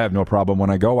 I have no problem when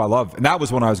I go. And that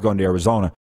was when I was going to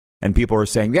Arizona. And people were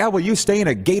saying, yeah, well, you stay in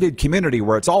a gated community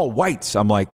where it's all whites. I'm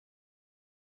like,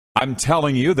 I'm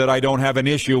telling you that I don't have an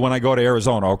issue when I go to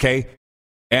Arizona, okay?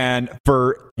 And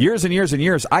for years and years and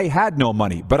years, I had no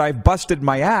money, but I've busted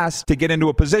my ass to get into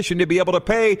a position to be able to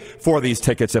pay for these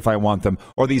tickets if I want them,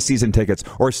 or these season tickets,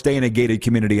 or stay in a gated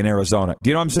community in Arizona. Do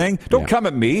you know what I'm saying? Don't come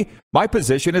at me. My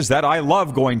position is that I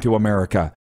love going to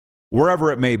America,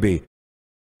 wherever it may be.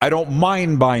 I don't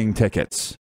mind buying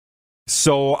tickets.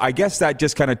 So I guess that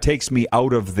just kind of takes me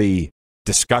out of the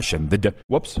discussion,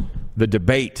 the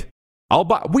debate.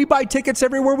 We buy tickets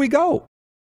everywhere we go.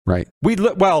 Right.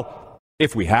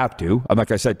 If we have to.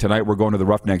 Like I said, tonight we're going to the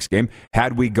Roughnecks game.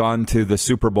 Had we gone to the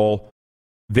Super Bowl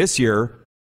this year,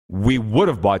 we would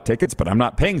have bought tickets, but I'm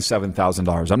not paying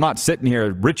 $7,000. I'm not sitting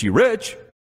here Richie Rich.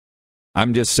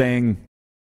 I'm just saying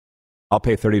I'll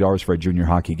pay $30 for a junior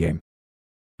hockey game.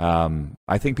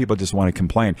 I think people just want to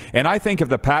complain. And I think if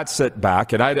the Pats sit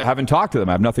back, and I haven't talked to them,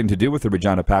 I have nothing to do with the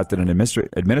Regina Pats at an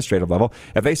administrative level.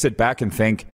 If they sit back and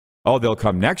think, oh, they'll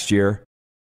come next year,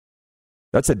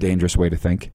 that's a dangerous way to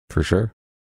think. For sure.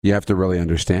 You have to really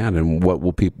understand and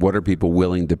what are people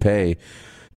willing to pay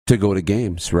to go to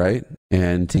games, right?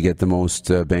 And to get the most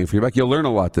bang for your buck. You'll learn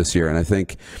a lot this year, and I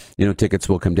think, tickets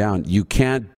will come down. You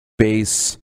can't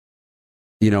base,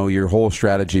 your whole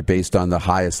strategy based on the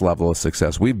highest level of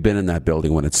success. We've been in that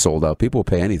building when it's sold out. People will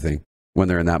pay anything when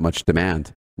they're in that much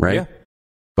demand, right? Yeah.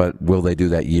 But will they do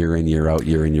that year in, year out,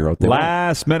 year in, year out?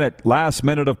 Last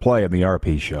minute of play in the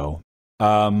RP show.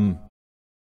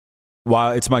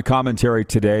 While it's my commentary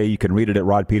today, you can read it at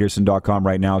rodpeterson.com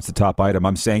right now. It's the top item.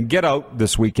 I'm saying get out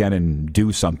this weekend and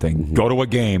do something. Mm-hmm. Go to a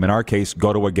game. In our case,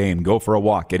 go to a game. Go for a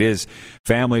walk. It is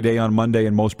Family Day on Monday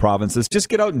in most provinces. Just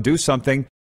get out and do something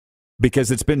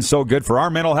because it's been so good for our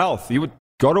mental health. You would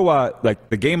go to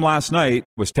the game last night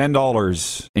was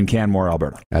 $10 in Canmore,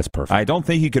 Alberta. That's perfect. I don't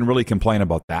think you can really complain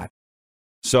about that.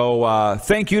 So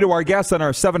thank you to our guests on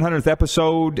our 700th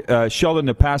episode, Sheldon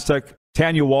Mapastuk,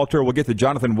 Tanya Walter. We'll get to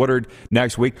Jonathan Woodard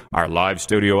next week, our live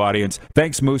studio audience.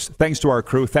 Thanks, Moose. Thanks to our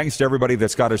crew. Thanks to everybody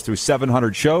that's got us through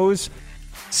 700 shows.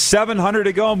 700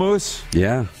 to go, Moose.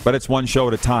 Yeah. But it's one show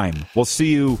at a time. We'll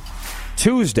see you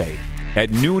Tuesday at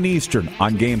noon Eastern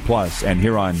on Game Plus and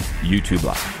here on YouTube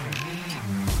Live.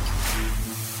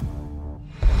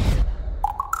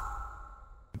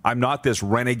 I'm not this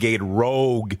renegade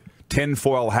rogue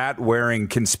tinfoil hat wearing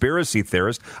conspiracy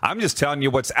theorist. I'm just telling you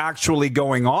what's actually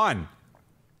going on.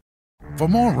 For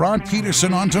more Rod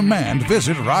Peterson on demand,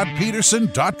 visit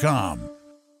rodpeterson.com.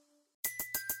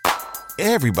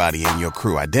 Everybody in your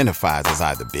crew identifies as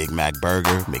either Big Mac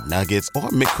Burger, McNuggets, or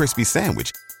McCrispy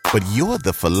Sandwich. But you're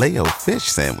the Filet-O-Fish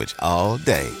Sandwich all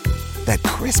day. That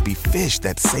crispy fish,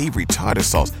 that savory tartar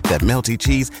sauce, that melty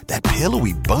cheese, that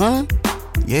pillowy bun.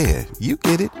 Yeah, you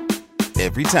get it.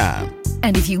 Every time.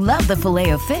 And if you love the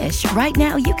Filet-O-Fish, right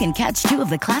now you can catch 2 of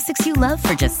the classics you love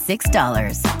for just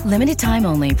 $6. Limited time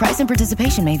only. Price and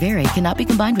participation may vary. Cannot be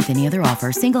combined with any other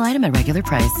offer. Single item at regular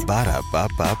price.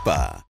 Ba-da-ba-ba-ba.